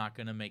he's not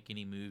going to make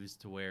any moves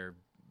to where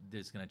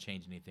this is going to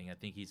change anything. I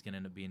think he's going to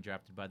end up being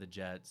drafted by the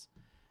Jets,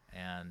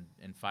 and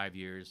in 5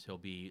 years he'll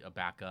be a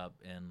backup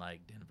in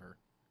like Denver,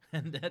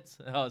 and that's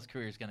how his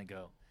career is going to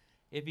go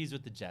if he's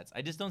with the Jets.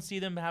 I just don't see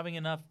them having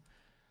enough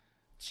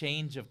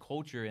change of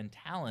culture and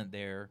talent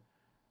there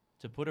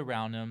to put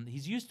around him.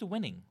 He's used to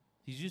winning.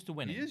 He is used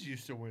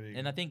to winning.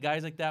 And I think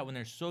guys like that, when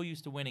they're so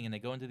used to winning and they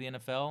go into the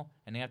NFL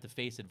and they have to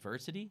face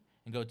adversity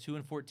and go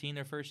 2-14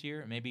 their first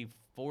year, maybe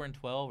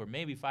 4-12, or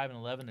maybe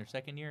 5-11 their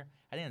second year,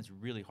 I think it's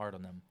really hard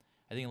on them.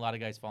 I think a lot of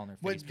guys fall on their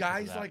face. But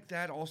guys like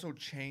that also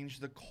change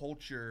the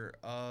culture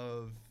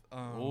of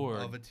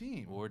a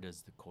team. Or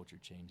does the culture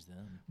change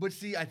them? But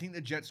see, I think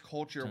the Jets'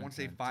 culture, once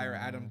they fire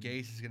Adam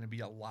Gase, is going to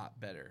be a lot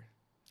better.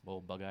 Well,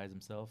 Bug Eyes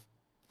himself.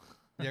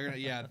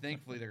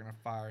 Thankfully they're going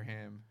to fire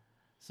him.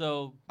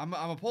 So I'm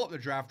gonna pull up the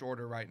draft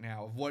order right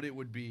now of what it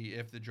would be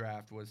if the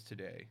draft was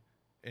today,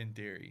 in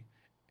theory.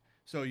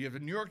 So you have the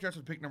New York Jets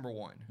would pick number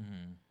 1.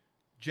 Mm-hmm.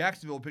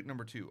 Jacksonville would pick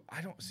number 2.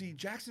 I don't see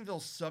Jacksonville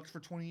sucked for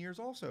 20 years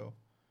also.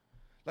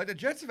 Like the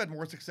Jets have had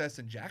more success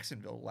than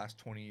Jacksonville the last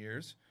 20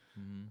 years.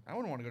 Mm-hmm. I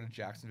wouldn't want to go to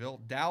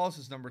Jacksonville. Dallas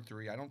is number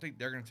 3. I don't think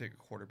they're gonna take a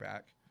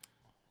quarterback.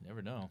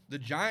 Never know. The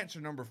Giants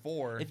are number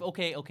 4.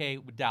 Okay,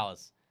 with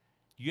Dallas,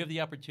 you have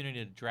the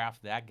opportunity to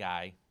draft that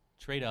guy,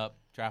 trade up,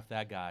 draft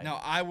that guy. Now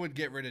I would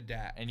get rid of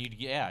Dak. And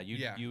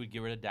you would get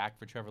rid of Dak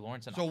for Trevor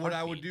Lawrence. So what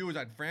I would do is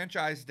I'd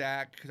franchise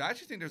Dak because I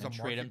actually think there's and a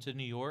trade market. him to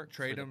New York.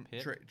 Trade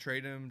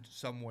him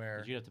somewhere.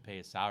 But you'd have to pay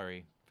his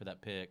salary for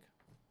that pick.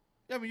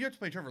 Yeah, I mean you have to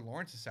pay Trevor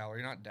Lawrence's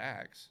salary, not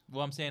Dak's.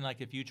 Well, I'm saying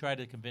like if you try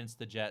to convince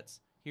the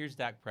Jets, here's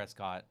Dak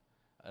Prescott,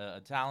 a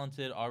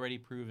talented, already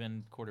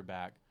proven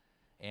quarterback,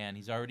 and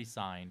he's already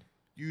signed.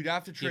 You'd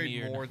have to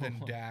trade more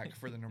than Dak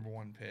for the number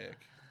 1 pick.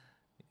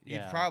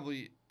 Yeah. You'd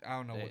probably, I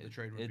don't know what the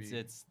trade would be.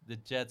 It's the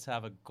Jets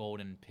have a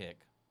golden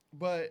pick.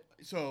 But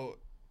so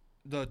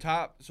the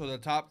top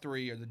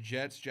 3 are the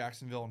Jets,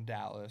 Jacksonville, and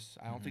Dallas.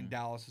 I don't think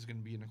Dallas is going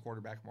to be in the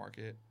quarterback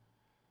market.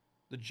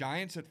 The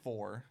Giants at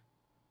 4.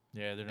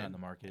 Yeah, they're not in the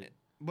market.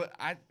 But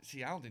I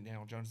don't think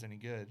Daniel Jones is any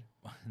good.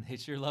 They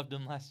sure loved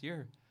him last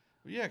year.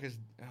 Yeah, because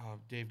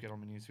Dave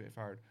Gettleman needs to get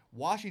fired.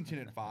 Washington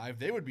at 5,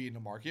 they would be in the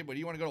market. But do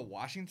you want to go to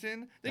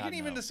Washington? They can't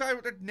even decide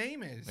what their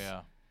name is.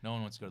 Yeah, no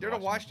one wants to go to They're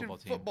the Washington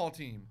football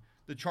team.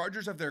 The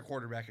Chargers have their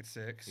quarterback at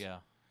 6. Yeah.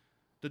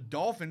 The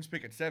Dolphins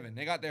pick at 7.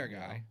 They got their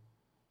guy. Yeah.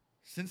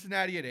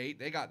 Cincinnati at 8.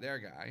 They got their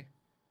guy.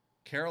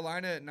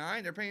 Carolina at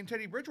 9. They're paying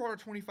Teddy Bridgewater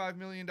 $25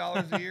 million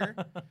a year.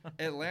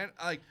 Atlanta,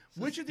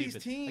 which of these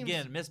teams?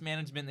 Again,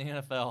 mismanagement in the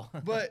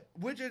NFL. But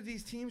which of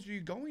these teams are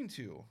you going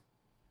to?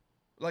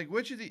 Like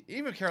which of the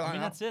even Carolina? I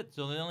mean that's it.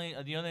 So the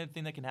only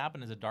thing that can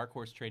happen is a dark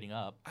horse trading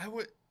up. I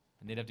would.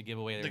 And they'd have to give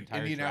away their The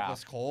entire Indianapolis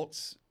draft.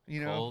 Colts.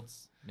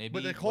 Colts. Maybe.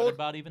 But the what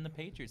about even the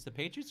Patriots? The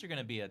Patriots are going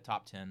to be a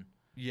top 10.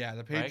 Yeah, the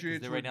right?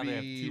 Patriots right now they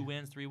have 2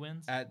 wins, 3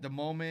 wins. At the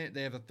moment,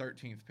 they have the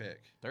 13th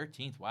pick.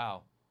 13th.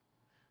 Wow.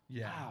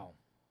 Yeah. Wow.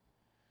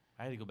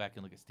 I had to go back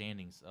and look at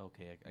standings.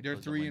 Okay, they're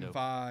 3 and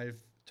 5,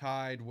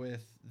 tied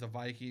with the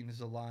Vikings,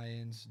 the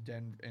Lions,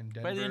 and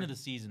Denver. By the end of the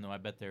season, though, I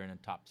bet they're in a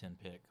top 10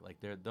 pick. Like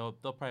they'll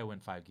probably win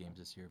 5 games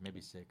this year,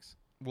 maybe 6.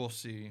 We'll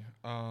see.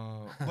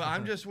 But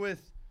I'm just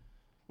with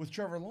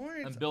Trevor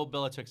Lawrence. And Bill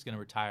Belichick's going to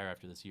retire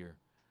after this year.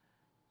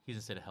 He's going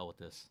to say to hell with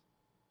this.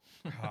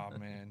 Oh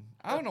man,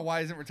 I don't know why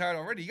he isn't retired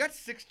already. You got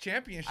 6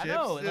 championships. I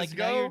know. Let's like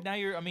go. now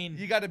you're. I mean,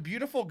 you got a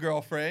beautiful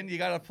girlfriend. You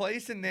got a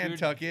place in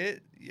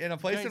Nantucket and a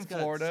place in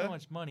Florida. Got so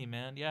much money,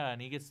 man. Yeah,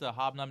 and he gets the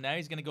hobnob. Now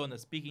he's gonna go in the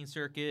speaking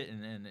circuit,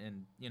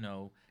 and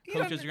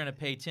coaches are gonna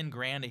pay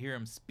 $10,000 to hear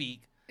him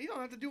speak. He don't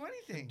have to do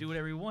anything. Do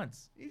whatever he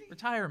wants.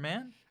 Retire,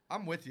 man.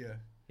 I'm with you.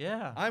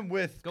 Yeah. I'm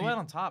with. Go out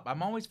on top.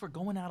 I'm always for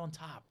going out on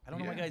top. I don't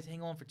know why guys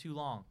hang on for too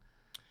long.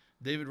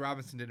 David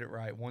Robinson did it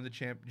right. Won the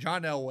champ.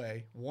 John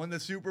Elway won the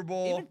Super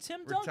Bowl. Even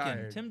Tim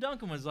Duncan. Tim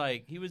Duncan was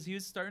like he was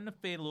starting to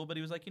fade a little, but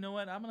he was like, you know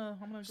what, I'm gonna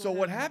go. So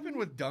what happened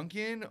with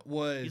Duncan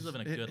was he's living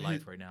a good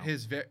life right now.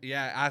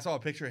 I saw a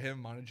picture of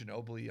him on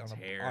Ginobili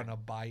on a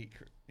bike.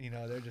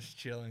 They're just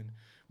chilling.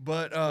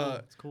 But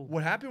it's cool.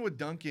 What happened with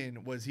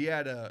Duncan was he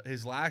had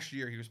his last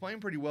year. He was playing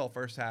pretty well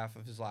first half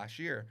of his last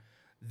year.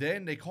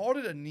 Then they called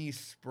it a knee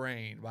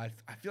sprain, but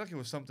I feel like it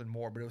was something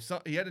more. But it was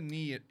he had a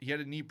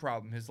knee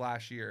problem his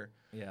last year.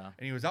 Yeah,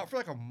 and he was out for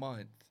like a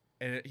month.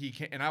 And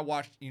I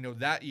watched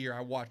that year.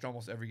 I watched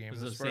almost every game. It was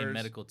the Spurs. same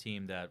medical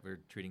team that were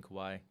treating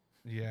Kawhi.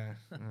 Yeah,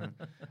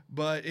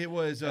 but it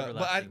was.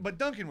 But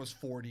Duncan was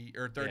 40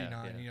 or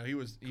 39. Yeah. He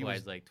was.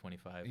 Kawhi's like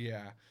 25.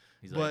 Yeah,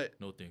 he's like,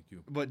 no, thank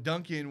you. But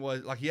Duncan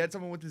was like he had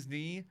something with his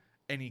knee.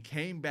 And he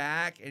came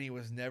back, and he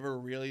was never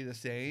really the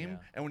same. Yeah.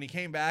 And when he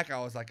came back,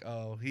 I was like,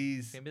 "Oh, maybe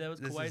that was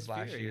Kawhi's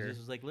last year." He just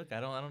was like, "Look, I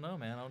don't know,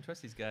 man. I don't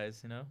trust these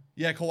guys,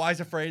 Yeah,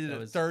 Kawhi's afraid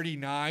that at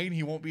 39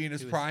 he won't be in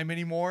his prime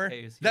anymore.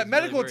 That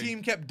medical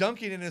team kept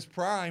Duncan in his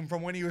prime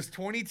from when he was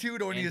 22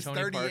 to when he was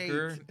 38. Tony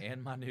Parker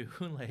and Manu,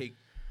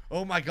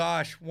 oh my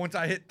gosh, once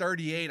I hit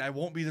 38, I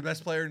won't be the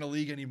best player in the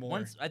league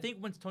anymore. I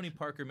think once Tony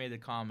Parker made the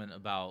comment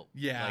about,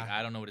 Yeah. like,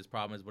 I don't know what his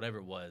problem is, whatever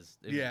it was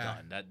Yeah.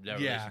 done. That Yeah.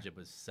 relationship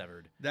was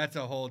severed. That's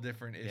a whole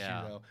different issue,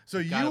 Yeah. though.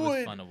 So God, you it was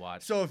would. fun to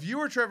watch. So if you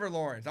were Trevor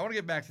Lawrence, I want to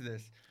get back to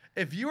this.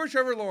 If you were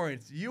Trevor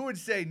Lawrence, you would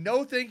say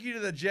no, thank you to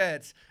the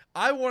Jets.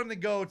 I wanted to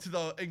go to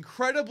the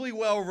incredibly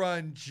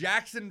well-run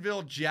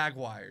Jacksonville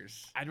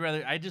Jaguars.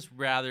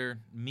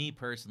 Me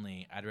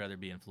personally, I'd rather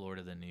be in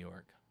Florida than New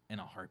York in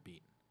a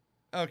heartbeat.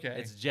 Okay.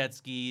 It's jet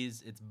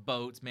skis, it's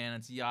boats, man,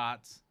 it's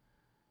yachts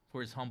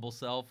for his humble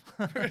self.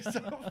 But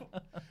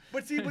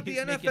see, but the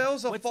He's making-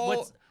 NFL's a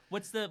fall.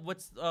 What's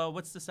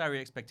the salary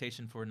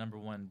expectation for a number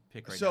one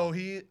pick right So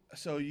now?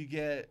 so you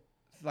get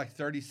like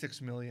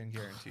 36 million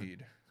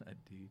guaranteed.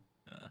 Dude,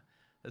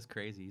 that's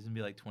crazy. He's gonna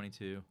be like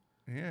 22,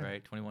 Yeah.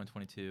 right? 21,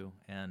 22,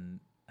 and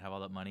have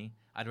all that money.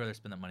 I'd rather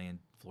spend that money in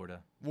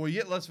Florida. Well, you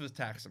get less of his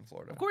tax in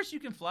Florida. Of course, you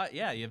can fly.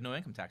 Yeah, you have no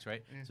income tax,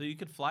 right? Yeah. So you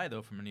could fly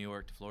though from New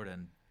York to Florida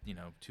in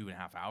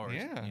 2.5 hours.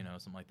 Yeah.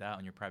 Something like that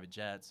on your private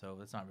jet. So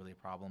that's not really a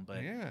problem.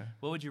 But Yeah.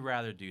 what would you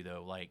rather do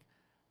though? Like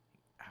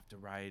have to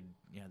ride,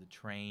 the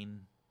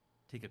train,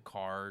 take a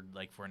car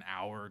like for an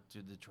hour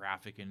to the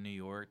traffic in New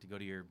York to go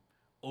to your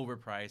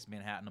overpriced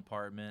Manhattan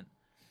apartment,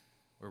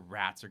 where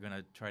rats are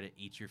gonna try to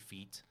eat your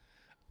feet.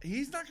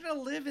 He's not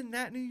gonna live in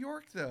that New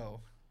York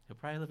though. He'll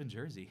probably live in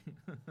Jersey.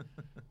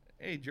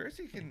 Hey,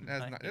 Jersey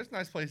there's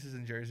nice places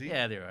in Jersey.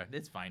 Yeah, there are.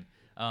 It's fine.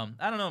 I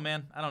don't know,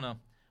 man. I don't know.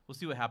 We'll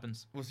see what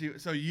happens. We'll see.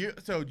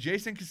 So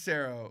Jason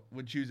Casero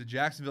would choose the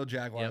Jacksonville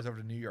Jaguars Yep.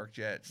 over the New York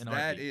Jets. In a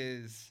That heartbeat.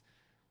 is,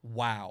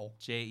 wow,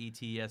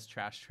 JETS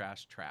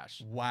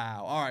trash.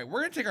 wow. All right,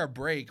 we're gonna take our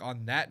break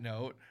on that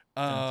note.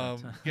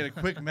 Dun, dun. Get a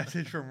quick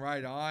message from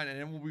Right On, and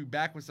then we'll be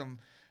back with some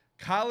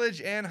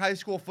college and high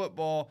school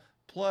football.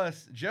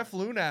 Plus, Jeff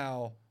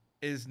Lunau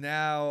is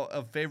now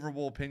of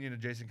favorable opinion of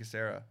Jason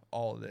Casera.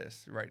 All of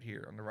this right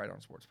here on the Right On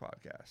Sports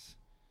Podcast.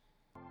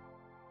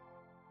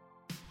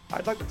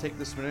 I'd like to take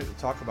this minute to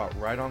talk about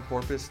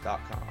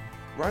RightOnCorpus.com.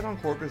 Right On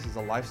Corpus is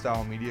a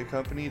lifestyle media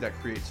company that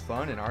creates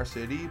fun in our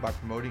city by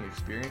promoting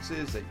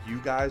experiences that you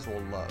guys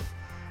will love.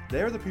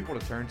 They are the people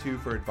to turn to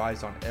for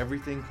advice on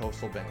everything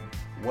Coastal Bend.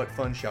 What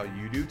fun shall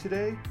you do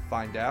today?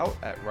 Find out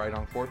at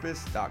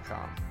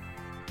RightOnCorpus.com.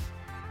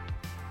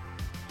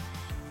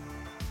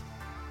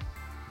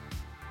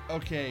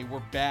 Okay, we're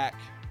back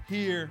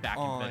here Back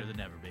on and better than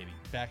ever, baby.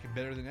 back and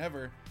better than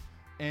ever.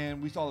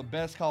 And we saw the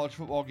best college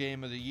football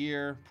game of the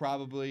year,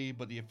 probably,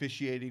 but the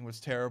officiating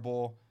was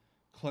terrible.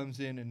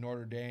 Clemson and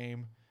Notre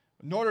Dame.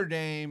 Notre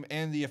Dame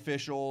and the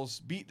officials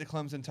beat the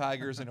Clemson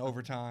Tigers in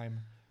overtime.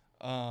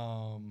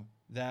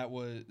 That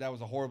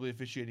was a horribly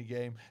officiated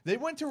game. They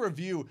went to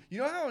review. You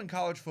know how in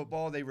college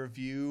football they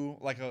review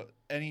like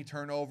any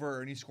turnover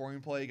or any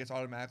scoring play gets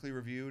automatically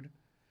reviewed?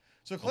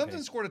 So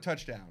Clemson scored a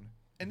touchdown,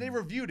 and they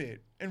reviewed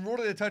it and ruled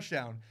it a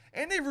touchdown.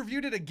 And they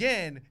reviewed it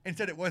again and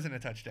said it wasn't a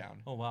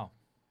touchdown. Oh, wow.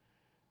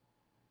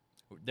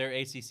 They're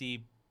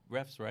ACC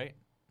refs, right?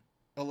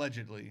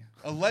 Allegedly.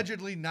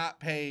 Allegedly not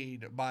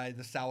paid by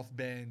the South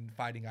Bend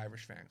Fighting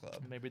Irish Fan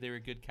Club. Maybe they were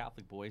good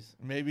Catholic boys,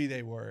 Maybe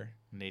they were.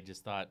 and they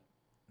just thought,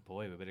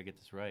 boy, we better get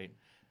this right.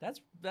 That's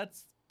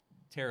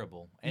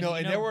terrible. And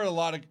there were a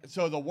lot of...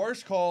 So the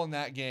worst call in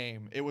that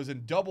game, it was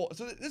in double...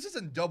 So this is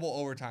in double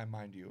overtime,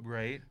 mind you.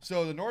 Right.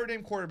 So the Notre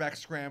Dame quarterback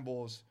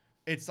scrambles.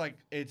 It's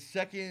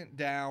second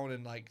down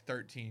and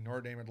 13.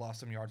 Notre Dame had lost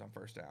some yards on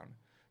first down.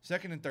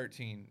 Second and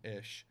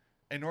 13-ish.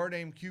 And Notre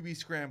Dame QB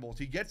scrambles.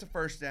 He gets a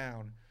first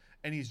down,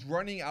 and he's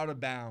running out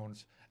of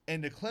bounds.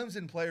 And the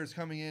Clemson player's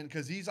coming in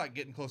because he's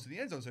getting close to the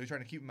end zone, so he's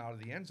trying to keep him out of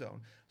the end zone.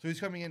 So he's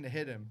coming in to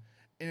hit him.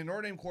 And the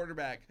Notre Dame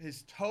quarterback,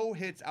 his toe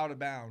hits out of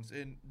bounds,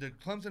 and the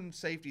Clemson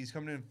safety is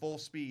coming in full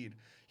speed.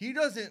 He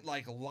doesn't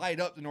light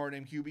up the Notre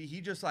Dame QB.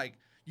 He just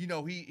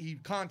he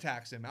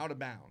contacts him out of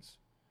bounds,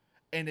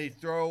 and they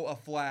throw a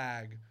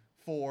flag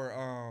for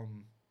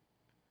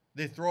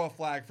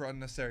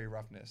unnecessary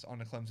roughness on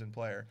the Clemson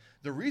player.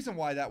 The reason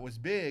why that was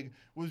big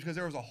was because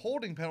there was a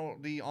holding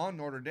penalty on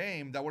Notre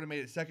Dame that would have made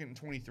it 2nd and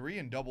 23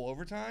 in double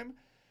overtime.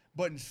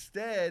 But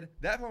instead,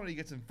 that penalty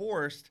gets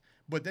enforced,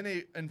 but then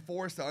they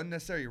enforce the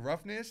unnecessary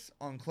roughness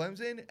on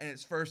Clemson, and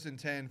it's 1st and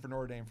 10 for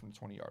Notre Dame from the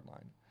 20-yard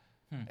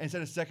line.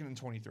 Instead of 2nd and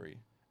 23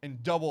 in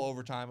double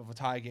overtime of a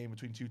tie game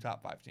between two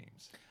top 5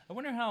 teams. I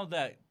wonder how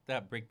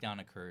that breakdown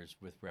occurs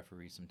with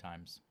referees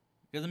sometimes.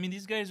 Because,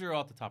 these guys are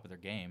all at the top of their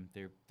game.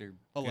 They're good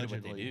at what they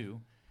Allegedly.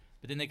 do.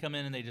 But then they come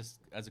in and they just,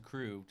 as a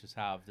crew, just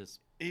have this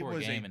poor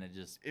game, and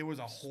It was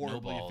a horribly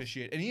snowballs.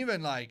 officiated. And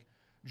even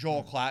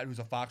Joel Klatt, who's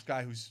a Fox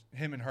guy,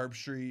 him and Herb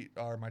Street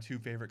are my two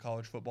favorite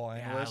college football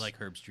Yeah, analysts. I like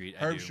Herb Street.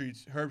 Herb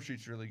Street's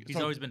really good. He's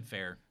always been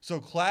fair. So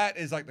Klatt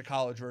is the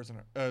college version,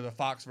 the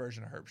Fox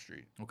version of Herb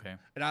Street. Okay.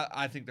 And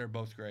I think they're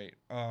both great.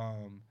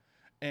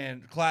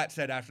 And Klatt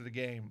said after the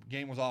game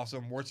was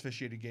awesome, worst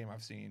officiated game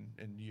I've seen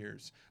in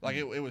years.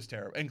 It was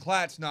terrible. And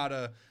Klatt's not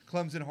a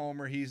Clemson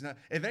homer. He's not.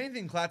 If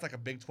anything, Klatt's a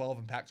Big 12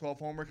 and Pac-12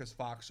 homer because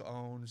Fox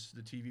owns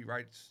the TV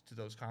rights to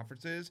those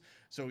conferences.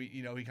 So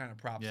he kind of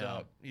props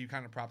up. He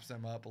kind of props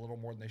them up a little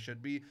more than they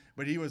should be.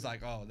 But he was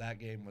oh, that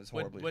game was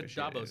horribly What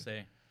officiated. Dabo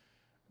say?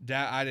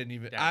 I didn't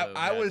even.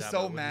 I was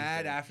so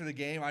mad after the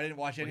game. I didn't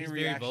watch any reaction.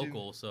 He's very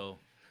vocal, so.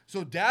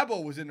 So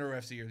Dabo was in the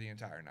ref's ear the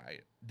entire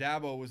night.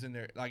 Dabo was in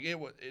there. Like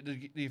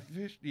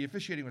the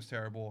officiating was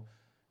terrible.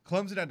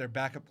 Clemson had their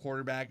backup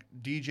quarterback,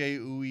 DJ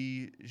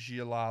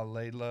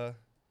Uiagalelei.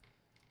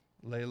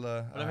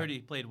 But I heard he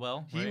played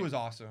well. He was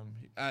awesome.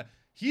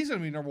 He's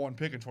going to be #1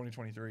 pick in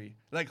 2023.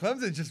 Like,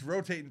 Clemson's just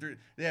rotating through.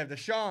 They have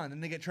Deshaun,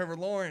 then they get Trevor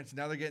Lawrence.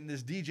 Now they're getting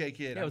this DJ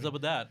kid. Yeah, what's up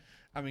with that?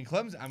 I mean,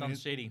 Clemson.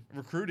 Sounds shady.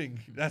 Recruiting.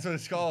 That's what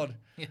it's called.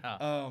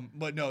 Yeah.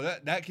 But no,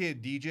 that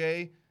kid,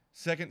 DJ,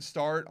 second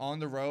start on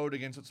the road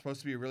against what's supposed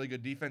to be a really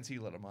good defense, he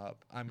lit him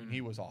up. I mean, he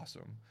was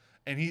awesome.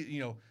 And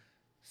he,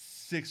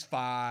 6'5",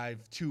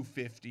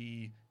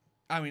 250.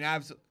 I mean,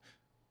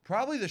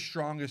 probably the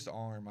strongest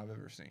arm I've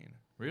ever seen.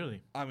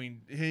 Really? I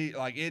mean, he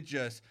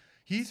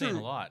He's saying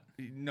a lot.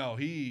 No,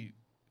 he's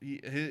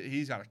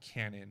got a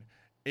cannon.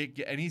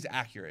 And he's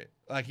accurate.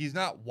 Like, he's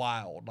not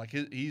wild. Like,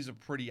 he's a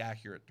pretty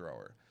accurate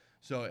thrower.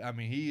 So, I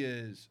mean,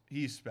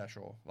 he's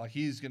special. Like,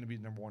 he's going to be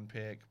the #1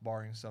 pick,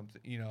 barring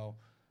something,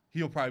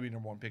 he'll probably be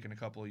 #1 pick in a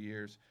couple of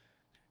years.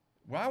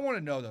 What I want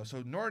to know, though,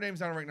 so Notre Dame's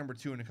now ranked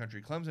 #2 in the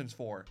country. Clemson's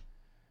 4.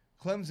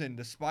 Clemson,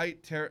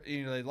 despite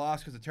they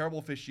lost because of terrible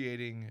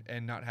officiating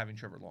and not having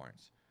Trevor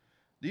Lawrence.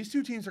 These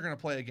two teams are going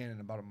to play again in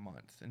about a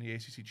month in the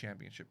ACC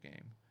championship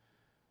game.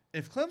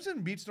 If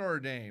Clemson beats Notre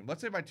Dame,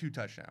 let's say by 2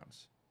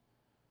 touchdowns,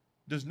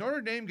 does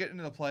Notre Dame get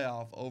into the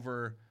playoff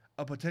over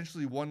a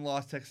potentially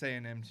one-loss Texas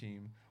A&M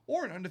team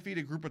or an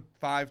undefeated Group of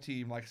 5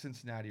 team like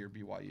Cincinnati or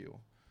BYU?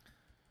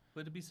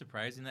 Would it be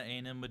surprising that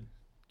A&M would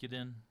get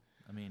in?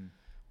 I mean,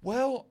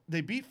 well,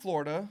 they beat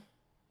Florida,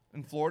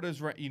 and Florida's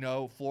going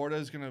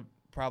to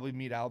probably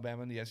meet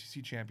Alabama in the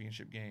SEC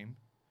championship game.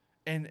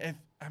 And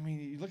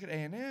you look at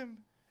A&M,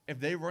 if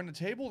they run the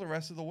table the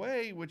rest of the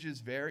way, which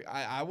is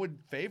I would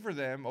favor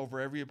them over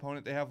every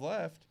opponent they have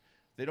left.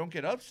 They don't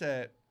get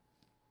upset.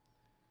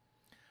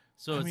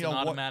 So it's an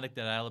automatic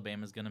that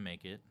Alabama's going to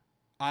make it.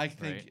 I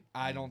think right?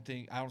 I don't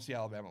see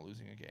Alabama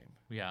losing a game.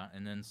 Yeah,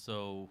 and then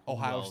so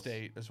Ohio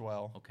State as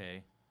well.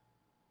 Okay.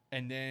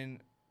 And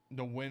then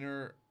the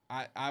winner,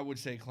 I would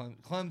say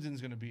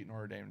Clemson's going to beat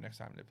Notre Dame next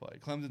time they play.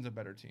 Clemson's a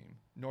better team.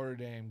 Notre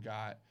Dame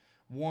got,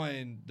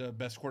 1, the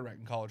best quarterback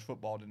in college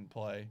football didn't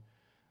play,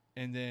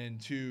 and then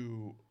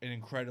 2, an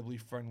incredibly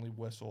friendly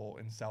whistle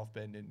in South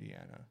Bend,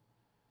 Indiana.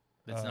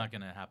 That's not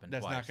going to happen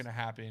That's twice. not going to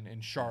happen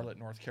in Charlotte,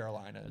 North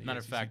Carolina. As a matter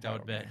of fact, I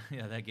would bet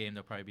that game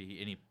there'll probably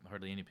be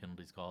hardly any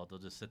penalties called. They'll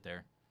just sit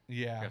there.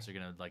 Yeah. Refs are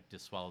going to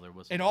just swallow their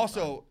whistle. And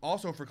also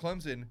for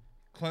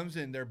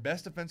Clemson, their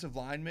best defensive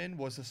lineman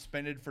was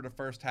suspended for the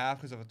first half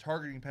because of a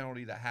targeting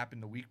penalty that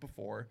happened the week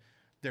before.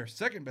 Their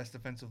second best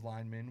defensive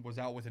lineman was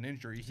out with an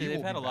injury.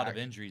 They've had a lot of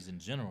injuries in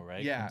general,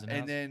 right? Yeah,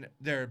 and then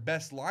their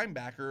best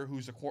linebacker,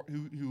 who's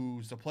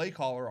the play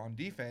caller on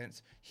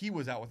defense, he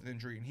was out with an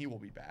injury and he will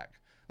be back.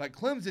 Like,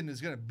 Clemson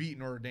is going to beat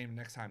Notre Dame the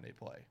next time they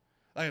play.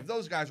 Like, if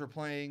those guys were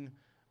playing,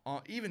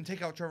 even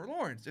take out Trevor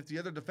Lawrence, if the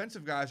other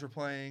defensive guys were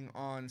playing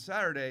on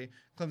Saturday,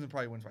 Clemson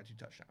probably wins by 2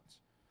 touchdowns.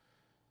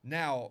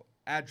 Now,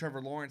 add Trevor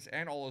Lawrence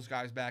and all those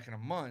guys back in a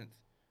month,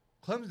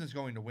 Clemson is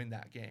going to win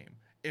that game.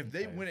 If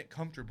they win it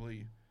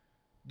comfortably,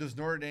 does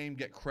Notre Dame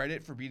get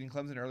credit for beating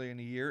Clemson early in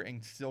the year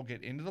and still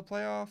get into the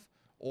playoff,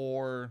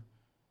 or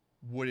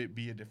would it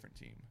be a different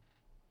team?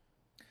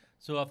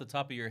 So, off the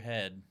top of your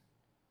head,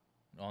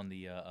 on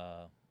the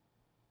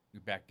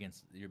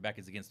your back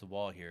is against the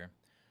wall here,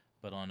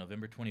 but on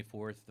November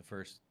 24th, the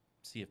first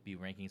CFB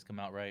rankings come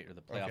out, right, or the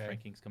playoff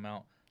rankings come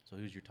out. So,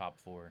 who's your top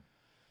 4?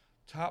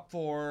 Top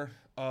 4,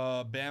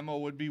 Bama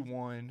would be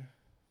 1.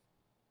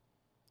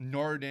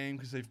 Notre Dame,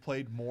 because they've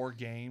played more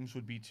games,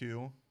 would be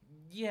 2.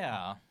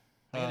 Yeah,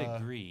 I'd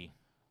agree.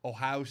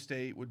 Ohio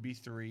State would be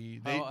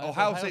 3.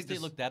 Ohio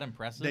State looked that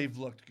impressive? They've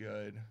looked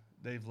good.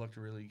 They've looked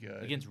really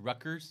good. Against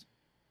Rutgers?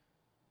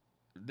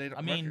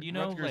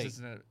 Rutgers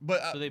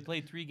so they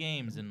played 3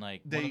 games and one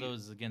of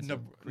those against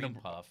Cream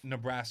Puff.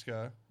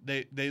 Nebraska.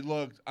 They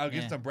looked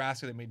against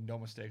Nebraska. They made no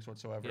mistakes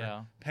whatsoever.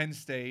 Yeah. Penn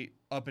State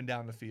up and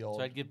down the field.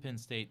 So I'd give Penn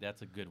State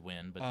that's a good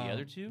win, but the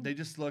other 2, they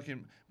just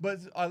but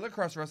I look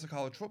across the rest of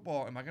college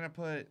football. Am I gonna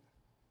put?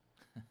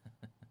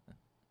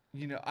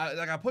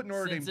 I put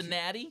Notre Dame.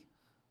 Cincinnati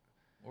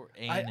or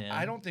A&M.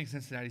 I don't think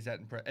Cincinnati's that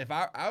impressive. If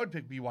I would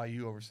pick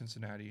BYU over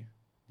Cincinnati.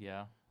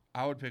 Yeah.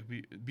 I would pick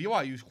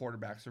BYU's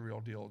quarterback's the real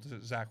deal.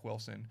 Zach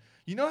Wilson.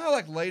 You know how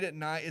late at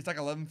night it's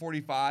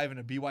 11:45 and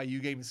a BYU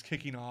game is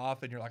kicking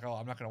off and you're like, oh,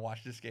 I'm not gonna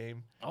watch this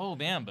game. Oh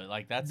man, but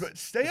that's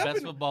stay the up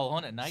best football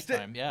on at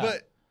nighttime. Yeah.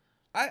 But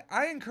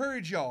I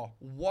encourage y'all,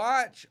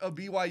 watch a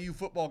BYU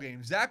football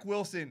game. Zach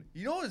Wilson.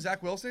 You know what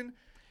Zach Wilson?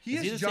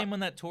 Is he the same one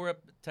that tore up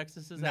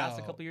Texas's ass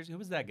a couple years ago? Who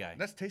was that guy?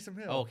 That's Taysom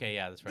Hill. Oh, okay,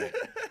 yeah, that's right.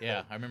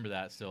 Yeah, I remember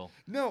that still.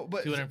 No,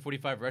 but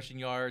 245 rushing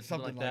yards,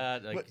 something like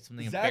that.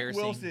 Something Zach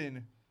embarrassing.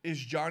 Wilson is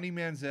Johnny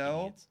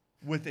Manziel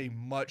with a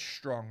much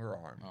stronger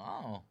arm.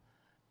 Oh.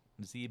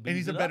 And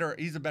he's a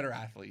better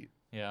athlete.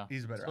 Yeah.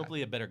 He's a better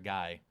hopefully athlete. a better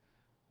guy.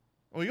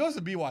 Well, he goes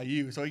to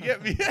BYU, so he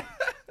can't be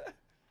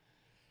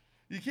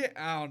You can't.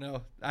 I don't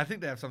know. I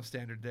think they have some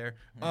standard there.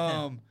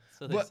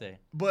 So they say.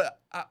 But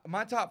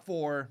my top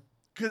 4,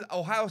 because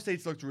Ohio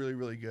State's looked really,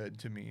 really good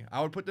to me.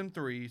 I would put them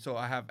 3. So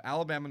I have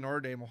Alabama, Notre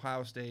Dame,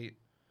 Ohio State.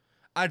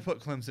 I'd put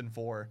Clemson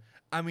 4.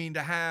 I mean,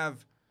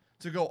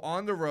 to go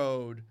on the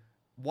road,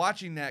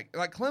 watching that,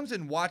 like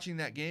Clemson watching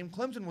that game,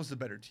 Clemson was the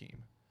better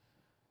team.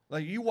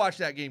 Like, you watch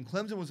that game,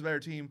 Clemson was the better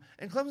team,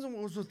 and Clemson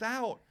was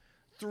without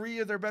 3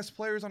 of their best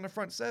players on the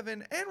front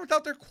 7 and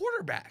without their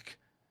quarterback.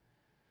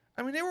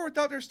 I mean, they were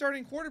without their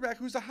starting quarterback,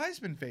 who's a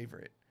Heisman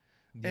favorite.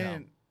 Yeah.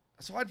 And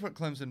so I'd put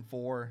Clemson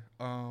 4.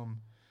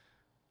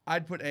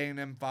 I'd put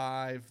A&M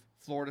 5,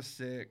 Florida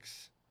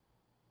 6,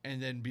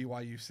 and then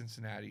BYU,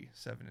 Cincinnati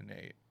 7 and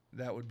 8.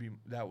 That'd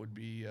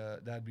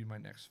be my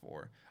next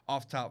 4.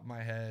 Off the top of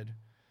my head,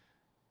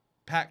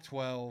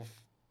 Pac-12.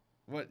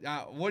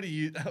 What do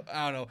you?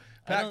 I don't know.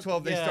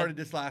 Pac-12. They started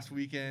this last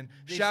weekend.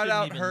 They Shout shouldn't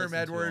out even Herm listen to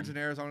Edwards them.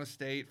 and Arizona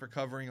State for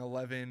covering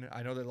 11.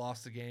 I know they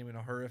lost the game in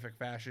a horrific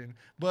fashion,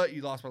 but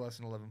you lost by less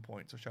than 11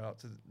 points. So shout out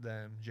to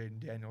them, Jaden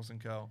Daniels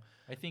and co.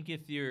 I think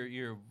if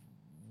you're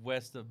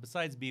west of,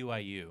 besides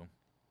BYU,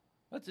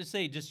 let's just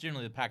say just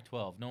generally the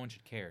Pac-12, no one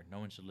should care. No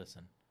one should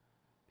listen,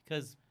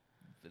 because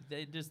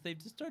they've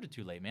just started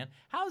too late, man.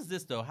 How is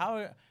this though?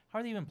 How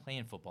are they even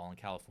playing football in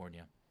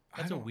California?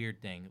 That's a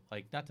weird thing.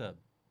 Like, not to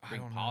bring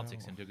don't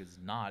politics know. into it, 'cause it's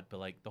not, but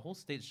like the whole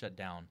state's shut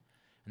down,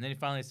 and then he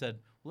finally said,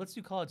 "Well, let's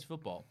do college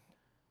football,"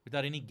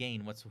 without any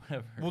gain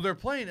whatsoever. Well, they're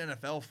playing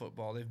NFL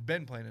football. They've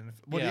been playing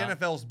NFL. Well, Yeah. the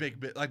NFL's big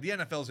bit. Like, the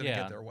NFL's going to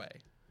Yeah. get their way.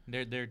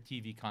 Their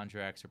TV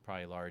contracts are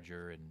probably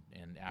larger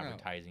and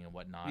advertising and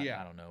whatnot. Yeah.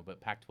 I don't know,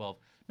 but Pac-12,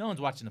 no one's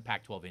watching the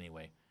Pac-12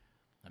 anyway.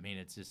 I mean,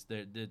 it's just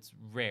it's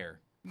rare.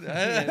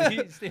 Yeah,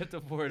 you stay up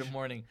till 4 in the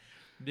morning.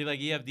 Be like,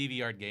 you have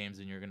DVR games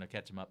and you're gonna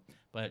catch them up.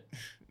 But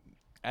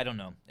I don't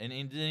know.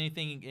 And did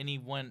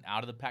anyone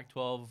out of the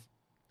Pac-12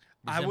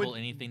 resemble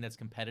anything that's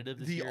competitive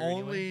this The year?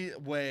 anyway? only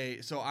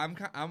way, so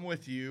I'm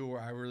with you,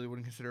 where I really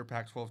wouldn't consider a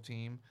Pac-12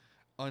 team,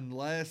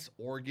 unless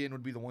Oregon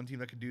would be the one team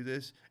that could do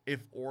this.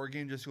 If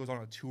Oregon just goes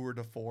on a tour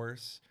de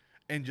force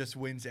and just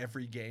wins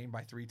every game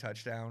by 3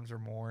 touchdowns or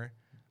more,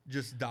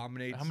 just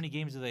dominates. How many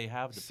games do they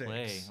have to 6.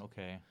 play?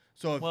 Okay.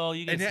 So if, Well,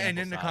 you get and then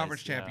sample the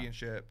conference size, yeah.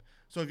 championship.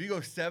 So if you go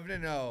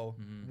 7-0,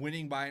 Mhm.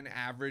 winning by an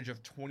average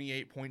of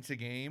 28 points a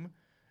game.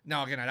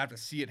 Now again, I'd have to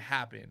see it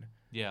happen,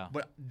 Yeah.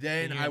 but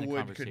then Then you're I in the would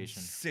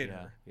conversation.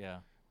 consider.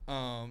 Yeah.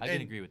 I I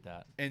can agree with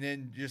that. And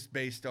then just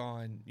based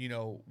on,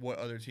 what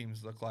other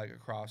teams look like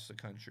across the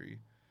country.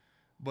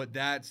 But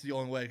that's the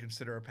only way to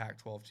consider a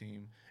Pac-12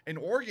 team. And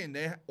Oregon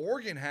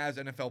has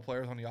NFL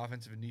players on the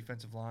offensive and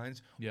defensive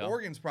lines. Yeah.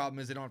 Oregon's problem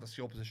is they don't have the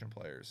skill position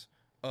players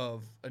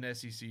of an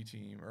SEC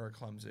team or a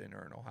Clemson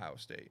or an Ohio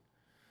State.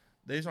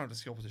 They just don't have the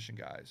skill position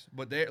guys.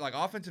 But they like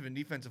offensive and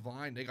defensive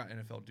line, they got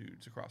NFL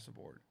dudes across the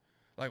board.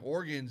 Like,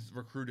 Oregon's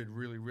recruited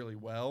really, really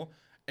well.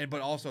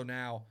 But also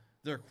now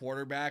their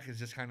quarterback is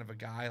just kind of a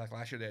guy. Like,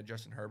 last year they had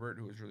Justin Herbert,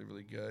 who was really,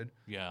 really good.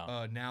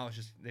 Yeah. Now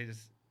they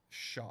just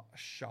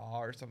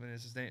Shaw or something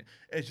is his name.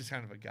 It's just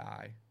kind of a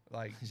guy.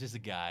 Like He's just a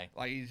guy.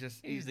 he's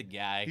A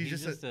guy. he's He's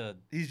just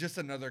just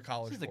another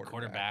college a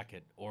quarterback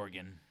at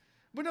Oregon.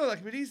 But no,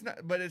 like, but he's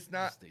not. But it's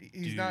not. Just a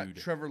He's not dude.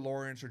 Trevor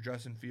Lawrence or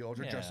Justin Fields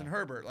or Yeah. Justin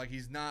Herbert. Like,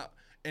 he's not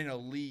an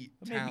elite.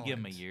 But maybe talent. give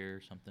him a year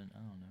or something. I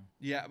don't know.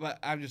 Yeah, but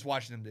I'm just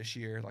watching him this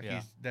year. Like,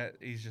 Yeah.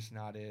 he's just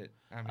not it.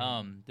 I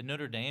mean, The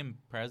Notre Dame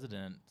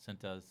president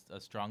sent us a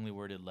strongly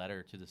worded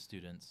letter to the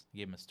students. He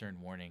gave them a stern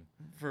warning.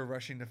 for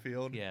rushing the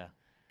field. Yeah,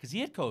 because he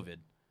had COVID.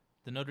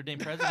 The Notre Dame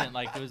president,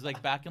 like, it was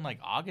like back in like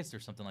August or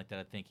something like that.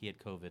 I think he had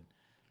COVID,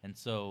 and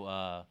so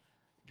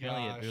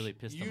apparently it really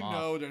pissed him off. You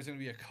know, there's gonna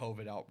be a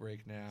COVID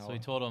outbreak now. So he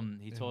told him.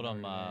 in Notre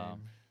Dame.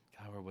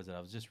 God, where was it? I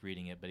was just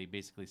reading it, but he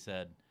basically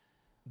said,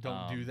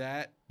 Don't do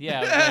that.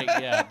 "Yeah,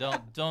 like, yeah,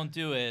 don't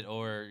do it,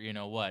 or you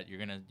know what? You're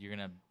gonna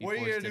be What are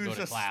you forced gonna to do?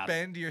 go to class.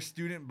 Suspend your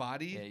student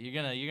body? Yeah,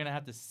 you're gonna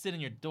have to sit in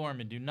your dorm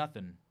and do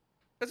nothing."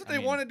 That's what I they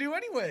mean- want to do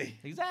anyway.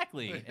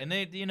 Exactly. And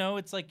they,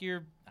 it's like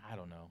I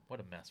don't know. What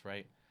a mess,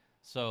 right?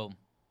 So,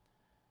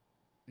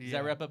 does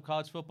that wrap up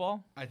college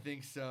football? I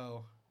think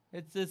so.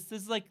 This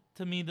is like,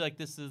 to me, like,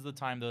 this is the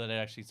time, though, that it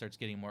actually starts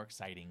getting more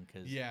exciting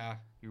because Yeah.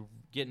 you're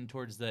getting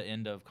towards the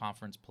end of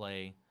conference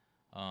play.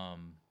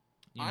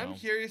 I'm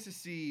curious to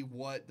see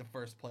what the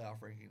first playoff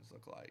rankings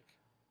look like.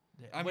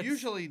 I'm what's-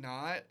 usually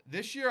not.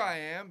 This year I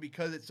am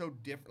because it's so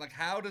different. Like,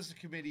 how does the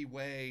committee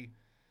weigh,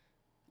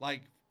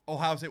 like,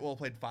 Ohio State will have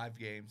played 5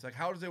 games. Like,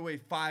 how does it weigh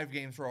 5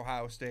 games for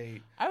Ohio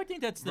State? I would think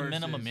that's the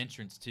minimum versus-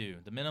 entrance, too.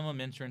 The minimum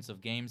entrance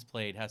of games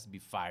played has to be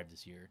 5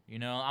 this year.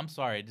 I'm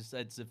sorry.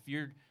 It's if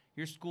your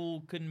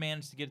school couldn't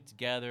manage to get it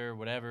together or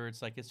whatever,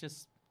 it's like, it's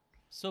just,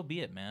 so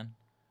be it, man.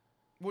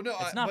 Well, no,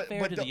 It's not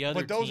fair to the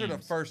other But those are the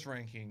teams. first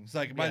rankings.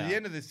 Like, by the Yeah.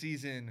 end of the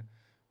season,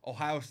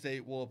 Ohio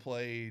State will have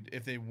played,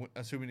 if they,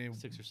 assuming they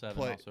 6 or 7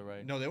 play, also,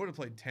 right? No, they would have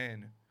played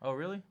 10. Oh,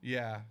 really?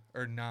 Yeah,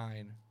 or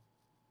 9.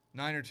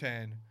 9 or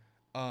 10.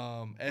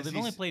 Well, they've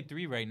only played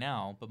 3 right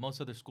now, but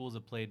most other schools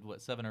have played,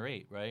 7 or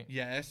 8, right?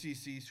 Yeah,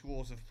 SEC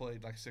schools have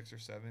played like 6 or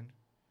 7.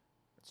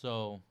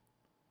 So,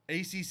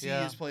 ACC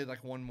Yeah. has played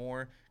like one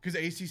more because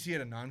ACC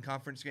had a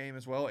non-conference game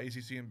as well.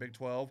 ACC and Big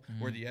 12,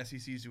 where the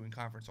SEC is doing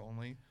conference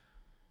only.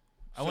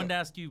 I wanted to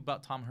ask you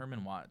about Tom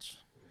Herman watch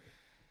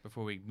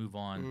before we move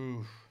on.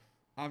 Ooh,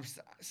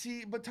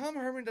 but Tom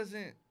Herman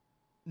doesn't.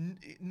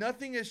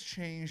 Nothing has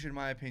changed in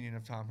my opinion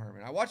of Tom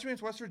Herman. I watched him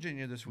against West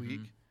Virginia this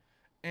week,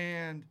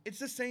 and it's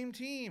the same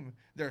team.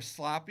 They're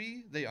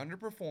sloppy, they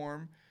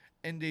underperform,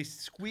 and they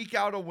squeak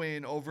out a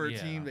win over a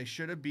team they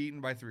should have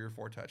beaten by 3 or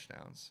 4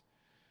 touchdowns.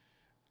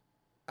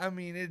 I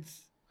mean,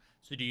 it's.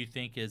 So do you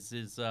think is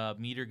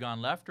meter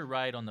gone left or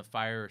right on the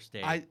fire or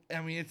state?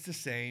 I mean, it's the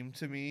same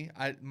to me.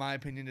 My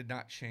opinion did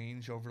not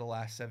change over the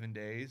last 7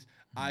 days.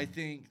 I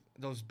think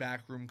those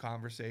backroom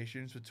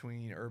conversations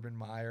between Urban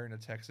Meyer and the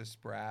Texas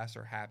brass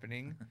are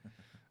happening.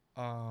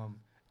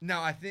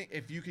 Now, I think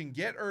if you can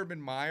get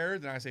Urban Meyer,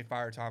 then I say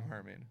fire Tom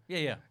Herman.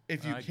 Yeah.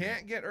 If you I agree.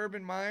 can't get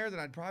Urban Meyer, then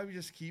I'd probably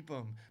just keep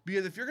him.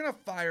 Because if you're going to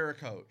fire a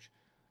coach,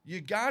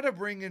 you got to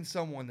bring in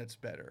someone that's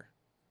better.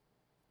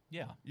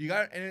 Yeah.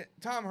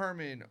 Tom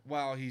Herman,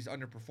 while he's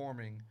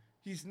underperforming,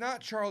 he's not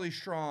Charlie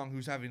Strong,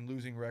 who's having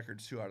losing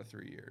records 2 out of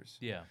 3 years.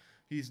 Yeah.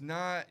 He's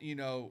not,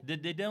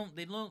 They don't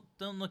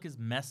look as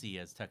messy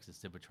as Texas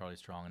did with Charlie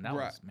Strong, and that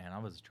was, man, I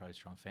was a Charlie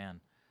Strong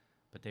fan,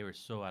 but they were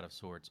so out of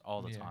sorts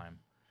all the time.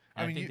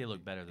 And I think they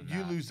look better than that.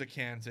 You lose to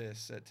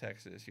Kansas at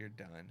Texas, you're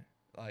done.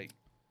 Like,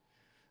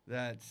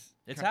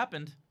 it's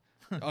happened.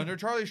 Under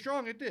Charlie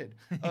Strong, it did.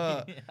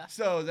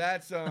 So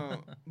that's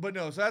but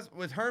no. So that's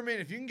with Herman.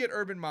 If you can get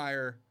Urban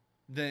Meyer,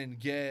 then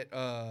get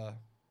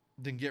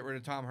rid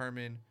of Tom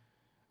Herman.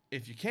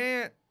 If you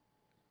can't,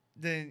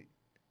 then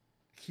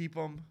keep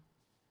him.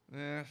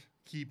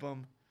 Keep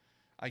him,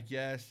 I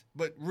guess.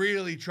 But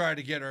really try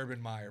to get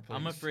Urban Meyer, please.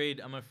 I'm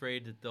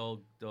afraid that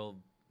they'll he'll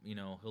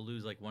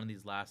lose like one of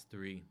these last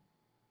 3.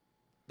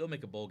 They'll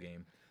make a bowl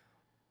game,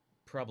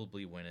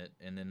 probably win it,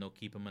 and then they'll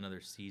keep him another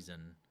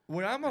season.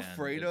 What I'm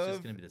afraid it's of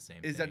just gonna be the same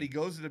is thing. that he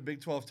goes to the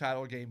Big 12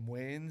 title game,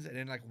 wins, and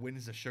then like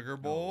wins the Sugar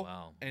Bowl.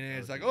 Wow. And then That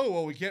it's would like, be- oh,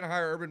 well, we can't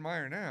hire Urban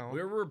Meyer now.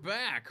 We're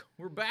back.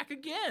 We're back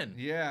again.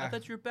 Yeah. I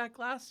thought you were back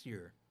last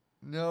year.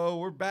 No,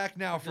 we're back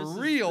now for This is-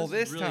 real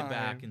this is this really time.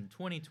 back in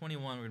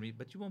 2021. We're gonna be,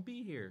 but you won't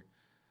be here.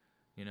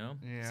 Yeah.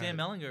 Sam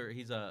Ellinger,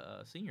 he's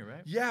a senior,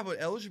 right? Yeah, but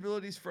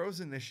eligibility's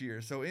frozen this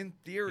year, so in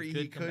theory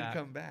he could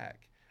come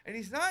back. And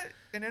he's not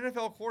an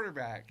NFL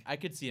quarterback. I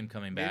could see him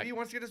coming back. Maybe he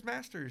wants to get his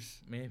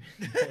master's. Maybe.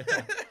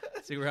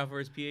 Figure out for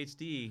his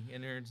PhD,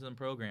 enter into some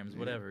programs,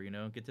 whatever.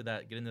 Get into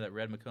that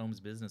Red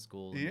McCombs Business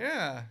School.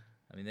 Yeah.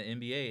 I mean, the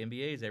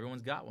NBAs,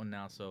 everyone's got one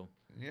now. So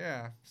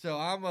Yeah.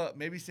 So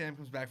maybe Sam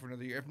comes back for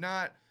another year. If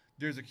not,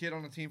 there's a kid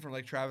on the team from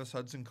Lake Travis,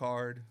 Hudson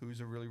Card, who's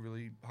a really,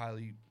 really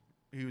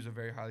he was a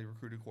very highly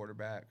recruited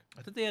quarterback.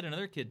 I thought they had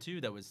another kid too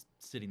that was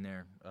sitting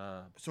there.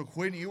 So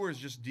Quinn Ewers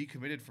just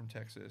decommitted from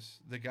Texas.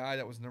 The guy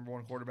that was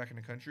 #1 quarterback in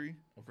the country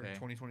for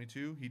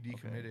 2022, he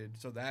decommitted.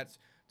 So that's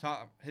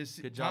Tom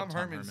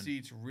Herman's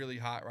seat's really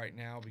hot right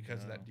now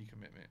because of that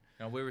decommitment.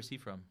 Now, where was he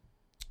from?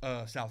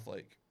 South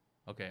Lake.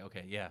 Okay.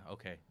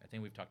 I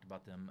think we've talked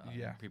about them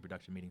in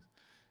pre-production meetings.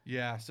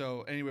 Yeah,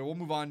 so anyway, we'll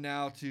move on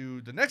now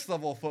to the next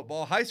level of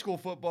football, high school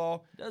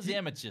football. Those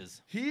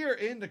amateurs. Here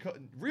in the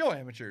real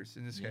amateurs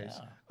in this case.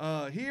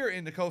 Here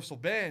in the Coastal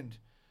Bend,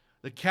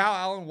 the Cal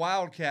Allen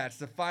Wildcats,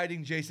 the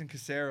Fighting Jason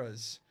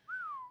Caceres,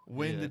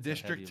 win the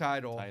district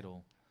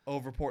title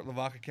over Port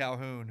Lavaca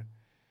Calhoun.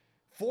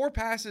 4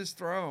 passes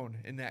thrown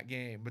in that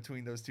game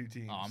between those two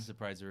teams. Oh, I'm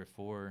surprised there were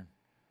 4.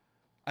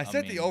 I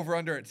set the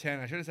over-under at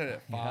 10. I should have said it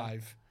at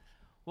 5.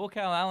 Well,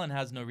 Cal Allen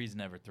has no reason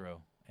to ever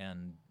throw.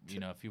 And,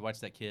 if you watch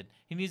that kid,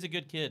 he's a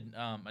good kid.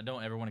 I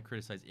don't ever want to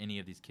criticize any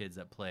of these kids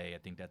that play. I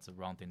think that's the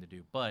wrong thing to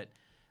do. But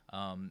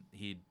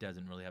he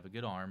doesn't really have a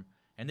good arm.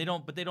 And they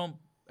don't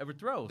ever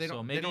throw.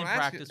 So maybe in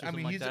practice or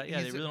something like that.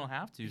 Yeah, they really don't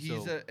have to.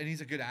 And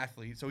he's a good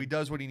athlete, so he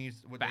does what he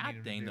needs. What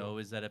bad thing, though,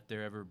 is that if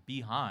they're ever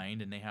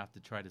behind and they have to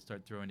try to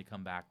start throwing to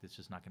come back, that's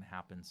just not going to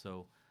happen.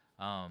 So,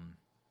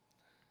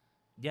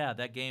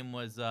 that game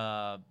was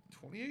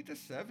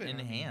 28-7 in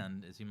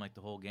hand. It seemed like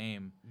the whole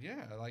game.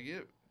 Yeah, like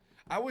it.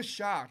 I was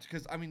shocked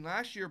because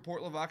last year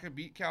Port Lavaca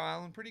beat Cal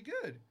Allen pretty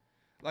good.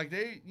 Like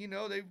they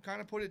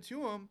kind of put it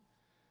to them.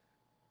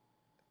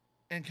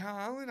 And Cal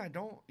Allen, I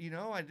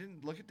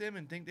didn't look at them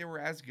and think they were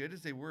as good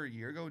as they were a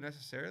year ago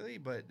necessarily.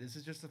 But this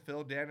is just the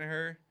Phil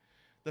Danaher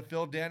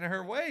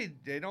way.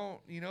 They don't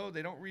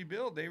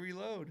rebuild, they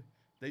reload.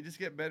 They just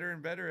get better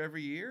and better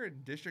every year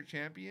and district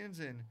champions.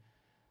 And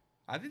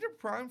I think they're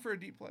primed for a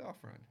deep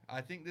playoff run.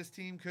 I think this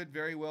team could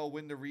very well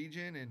win the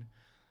region. And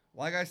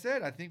like I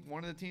said, I think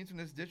one of the teams from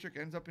this district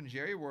ends up in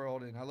Jerry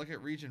World, and I look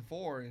at Region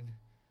 4 and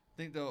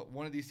think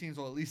one of these teams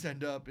will at least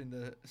end up in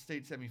the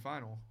state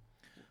semifinal.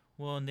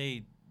 Well,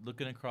 and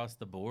looking across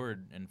the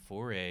board in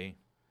 4A,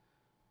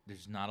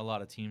 there's not a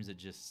lot of teams that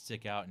just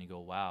stick out and you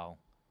go, wow.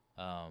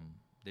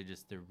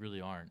 There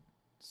really aren't.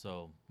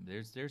 So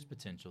there's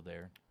potential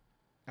there.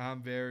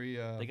 I'm very.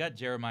 They got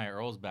Jeremiah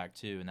Earls back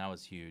too, and that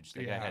was huge.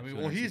 That guy had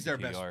he's their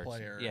best 262 yards.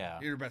 player. Yeah,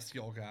 he's their best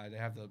skill guy. They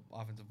have the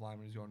offensive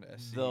lineman who's going to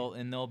SC.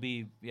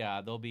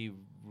 They'll be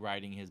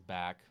riding his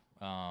back.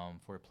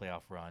 for a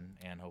playoff run,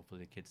 and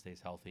hopefully the kid stays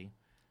healthy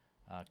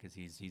because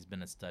he's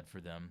been a stud for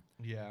them.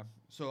 Yeah.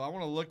 So I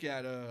want to look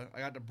at I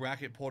got the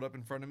bracket pulled up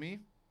in front of me.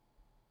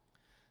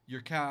 Your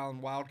Cal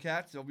and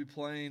Wildcats, they'll be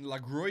playing La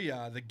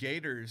Grulla, the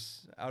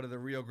Gators, out of the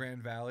Rio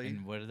Grande Valley.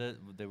 And what are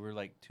they were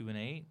like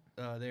 2-8.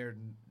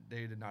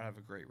 They did not have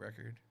a great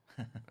record.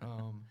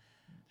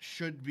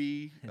 Should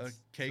be a It's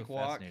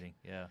cakewalk. So fascinating.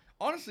 Yeah.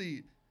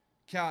 Honestly,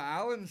 Cal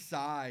Allen's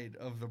side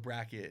of the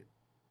bracket,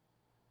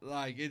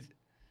 like it's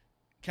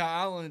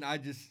Cal Allen, I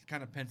just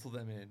kind of pencil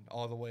them in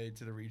all the way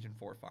to the Region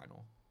 4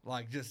 final,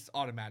 like just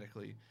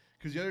automatically,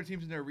 because the other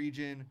teams in their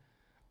region.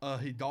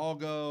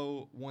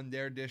 Hidalgo won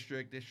their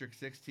district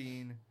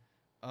 16.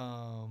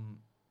 And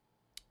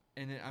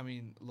then, I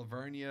mean,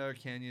 Lavernia,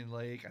 Canyon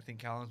Lake, I think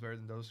Callan's better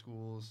than those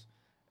schools.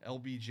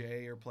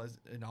 LBJ or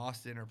in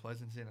Austin or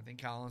Pleasanton, I think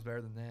Callan's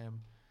better than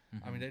them.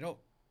 Mm-hmm. I mean, they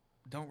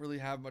don't really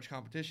have much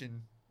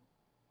competition.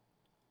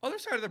 Other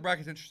side of the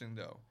bracket's interesting,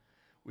 though.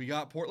 We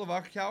got Port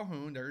Lavaca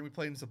Calhoun. They're going to be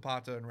playing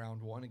Zapata in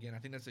round 1. Again, I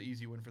think that's an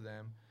easy win for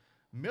them.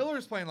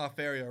 Miller's playing La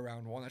Feria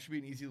round 1. That should be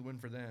an easy win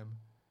for them.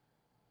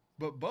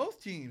 But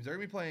both teams, they're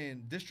going to be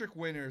playing district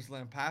winners,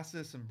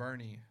 Lampasas and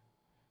Bernie.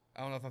 I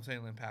don't know if I'm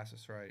saying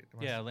Lampasas right.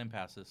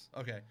 Lampasas.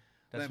 Okay.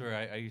 That's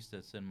where I used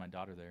to send my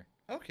daughter there.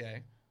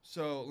 Okay.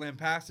 So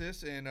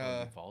Lampasas and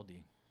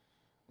Uvalde.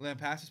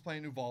 Lampasas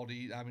playing Uvalde.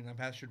 I mean,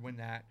 Lampasas should win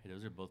that. Hey,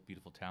 those are both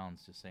beautiful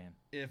towns, just saying.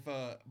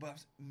 But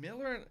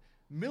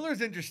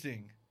Miller's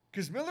interesting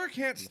because Miller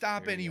can't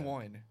stop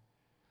anyone.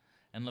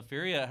 And La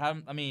Feria,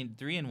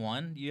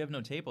 3-1. You have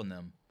no tape on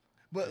them.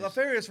 But La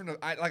Feria is from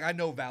I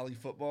know Valley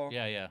football.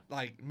 Yeah.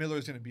 Like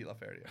Miller's gonna beat La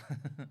Feria.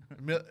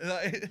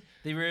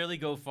 They rarely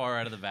go far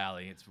out of the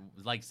valley. It's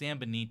like San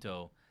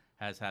Benito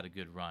has had a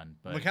good run,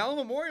 but McAllen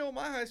Memorial,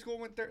 my high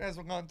school has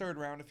gone third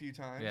round a few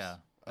times. Yeah.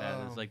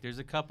 It's like there's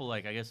a couple,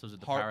 like I guess those are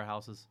the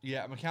powerhouses.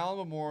 Yeah, McAllen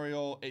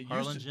Memorial.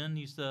 Harlingen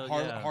used to.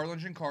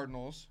 Harlingen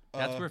Cardinals.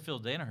 That's where Phil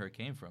Danaher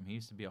came from. He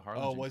used to be a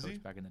Harlingen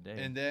coach back in the day.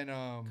 And then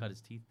cut his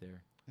teeth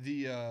there.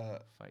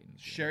 The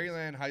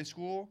Sherryland High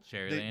School.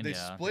 Sherryland, they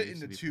split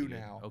into two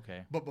now.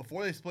 Okay. But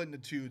before they split into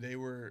two,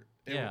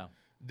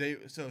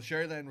 so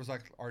Sherryland was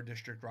like our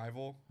district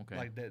rival. Okay.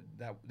 Like that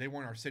they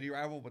weren't our city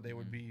rival, but they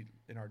would be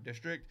in our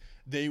district.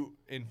 They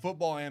in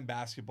football and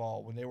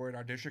basketball, when they were in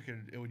our district,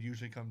 it would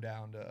usually come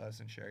down to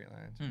us in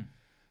Sherryland.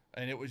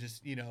 And it was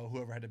just,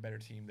 whoever had a better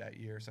team that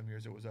year. Some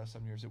years it was us,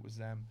 some years it was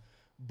them.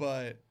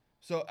 But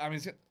so I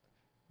mean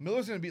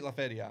Miller's gonna beat La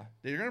Feria.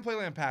 They're gonna play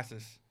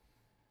Lampasas.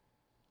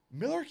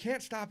 Miller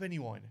can't stop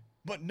anyone,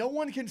 but no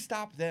one can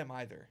stop them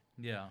either.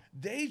 Yeah.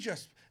 They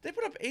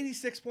put up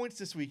 86 points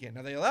this weekend.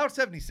 Now they allowed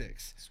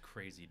 76. It's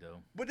crazy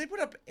though. But they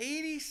put up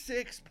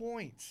 86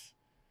 points.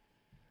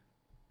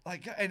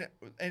 Like and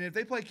if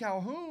they play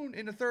Calhoun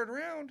in the third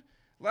round,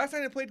 last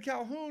time they played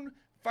Calhoun,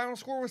 final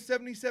score was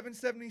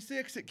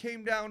 77-76. It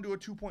came down to a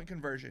 2-point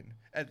conversion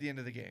at the end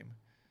of the game.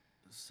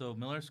 So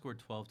Miller scored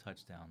 12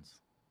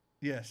 touchdowns.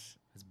 Yes.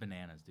 That's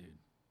bananas,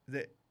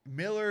 dude.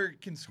 Miller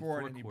can score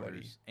on anybody.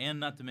 Quarters. And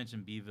not to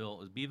mention Beeville.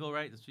 Was Beeville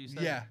right? That's what you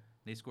said? Yeah.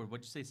 They scored,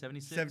 what'd you say,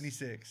 76?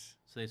 76.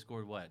 So they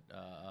scored what?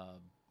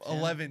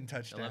 11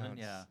 touchdowns. 11,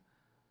 yeah.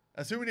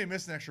 Assuming they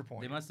missed an extra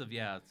point. They must have,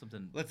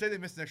 something. Let's say they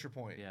missed an extra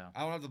point. Yeah.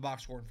 I don't have the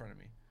box score in front of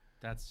me.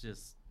 That's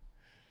just,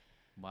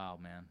 wow,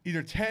 man.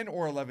 Either 10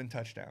 or 11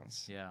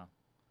 touchdowns. Yeah.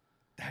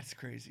 That's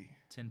crazy.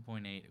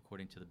 10.8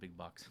 according to the big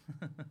box.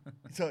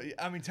 So,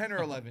 I mean, 10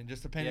 or 11,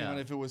 just depending on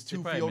if it was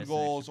 2 probably field missed an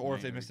goals extra or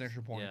if point they missed an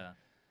extra point. Yeah.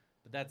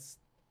 But that's,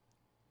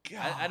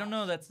 God. I don't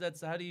know.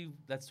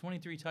 That's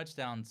 23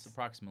 touchdowns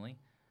approximately.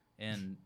 And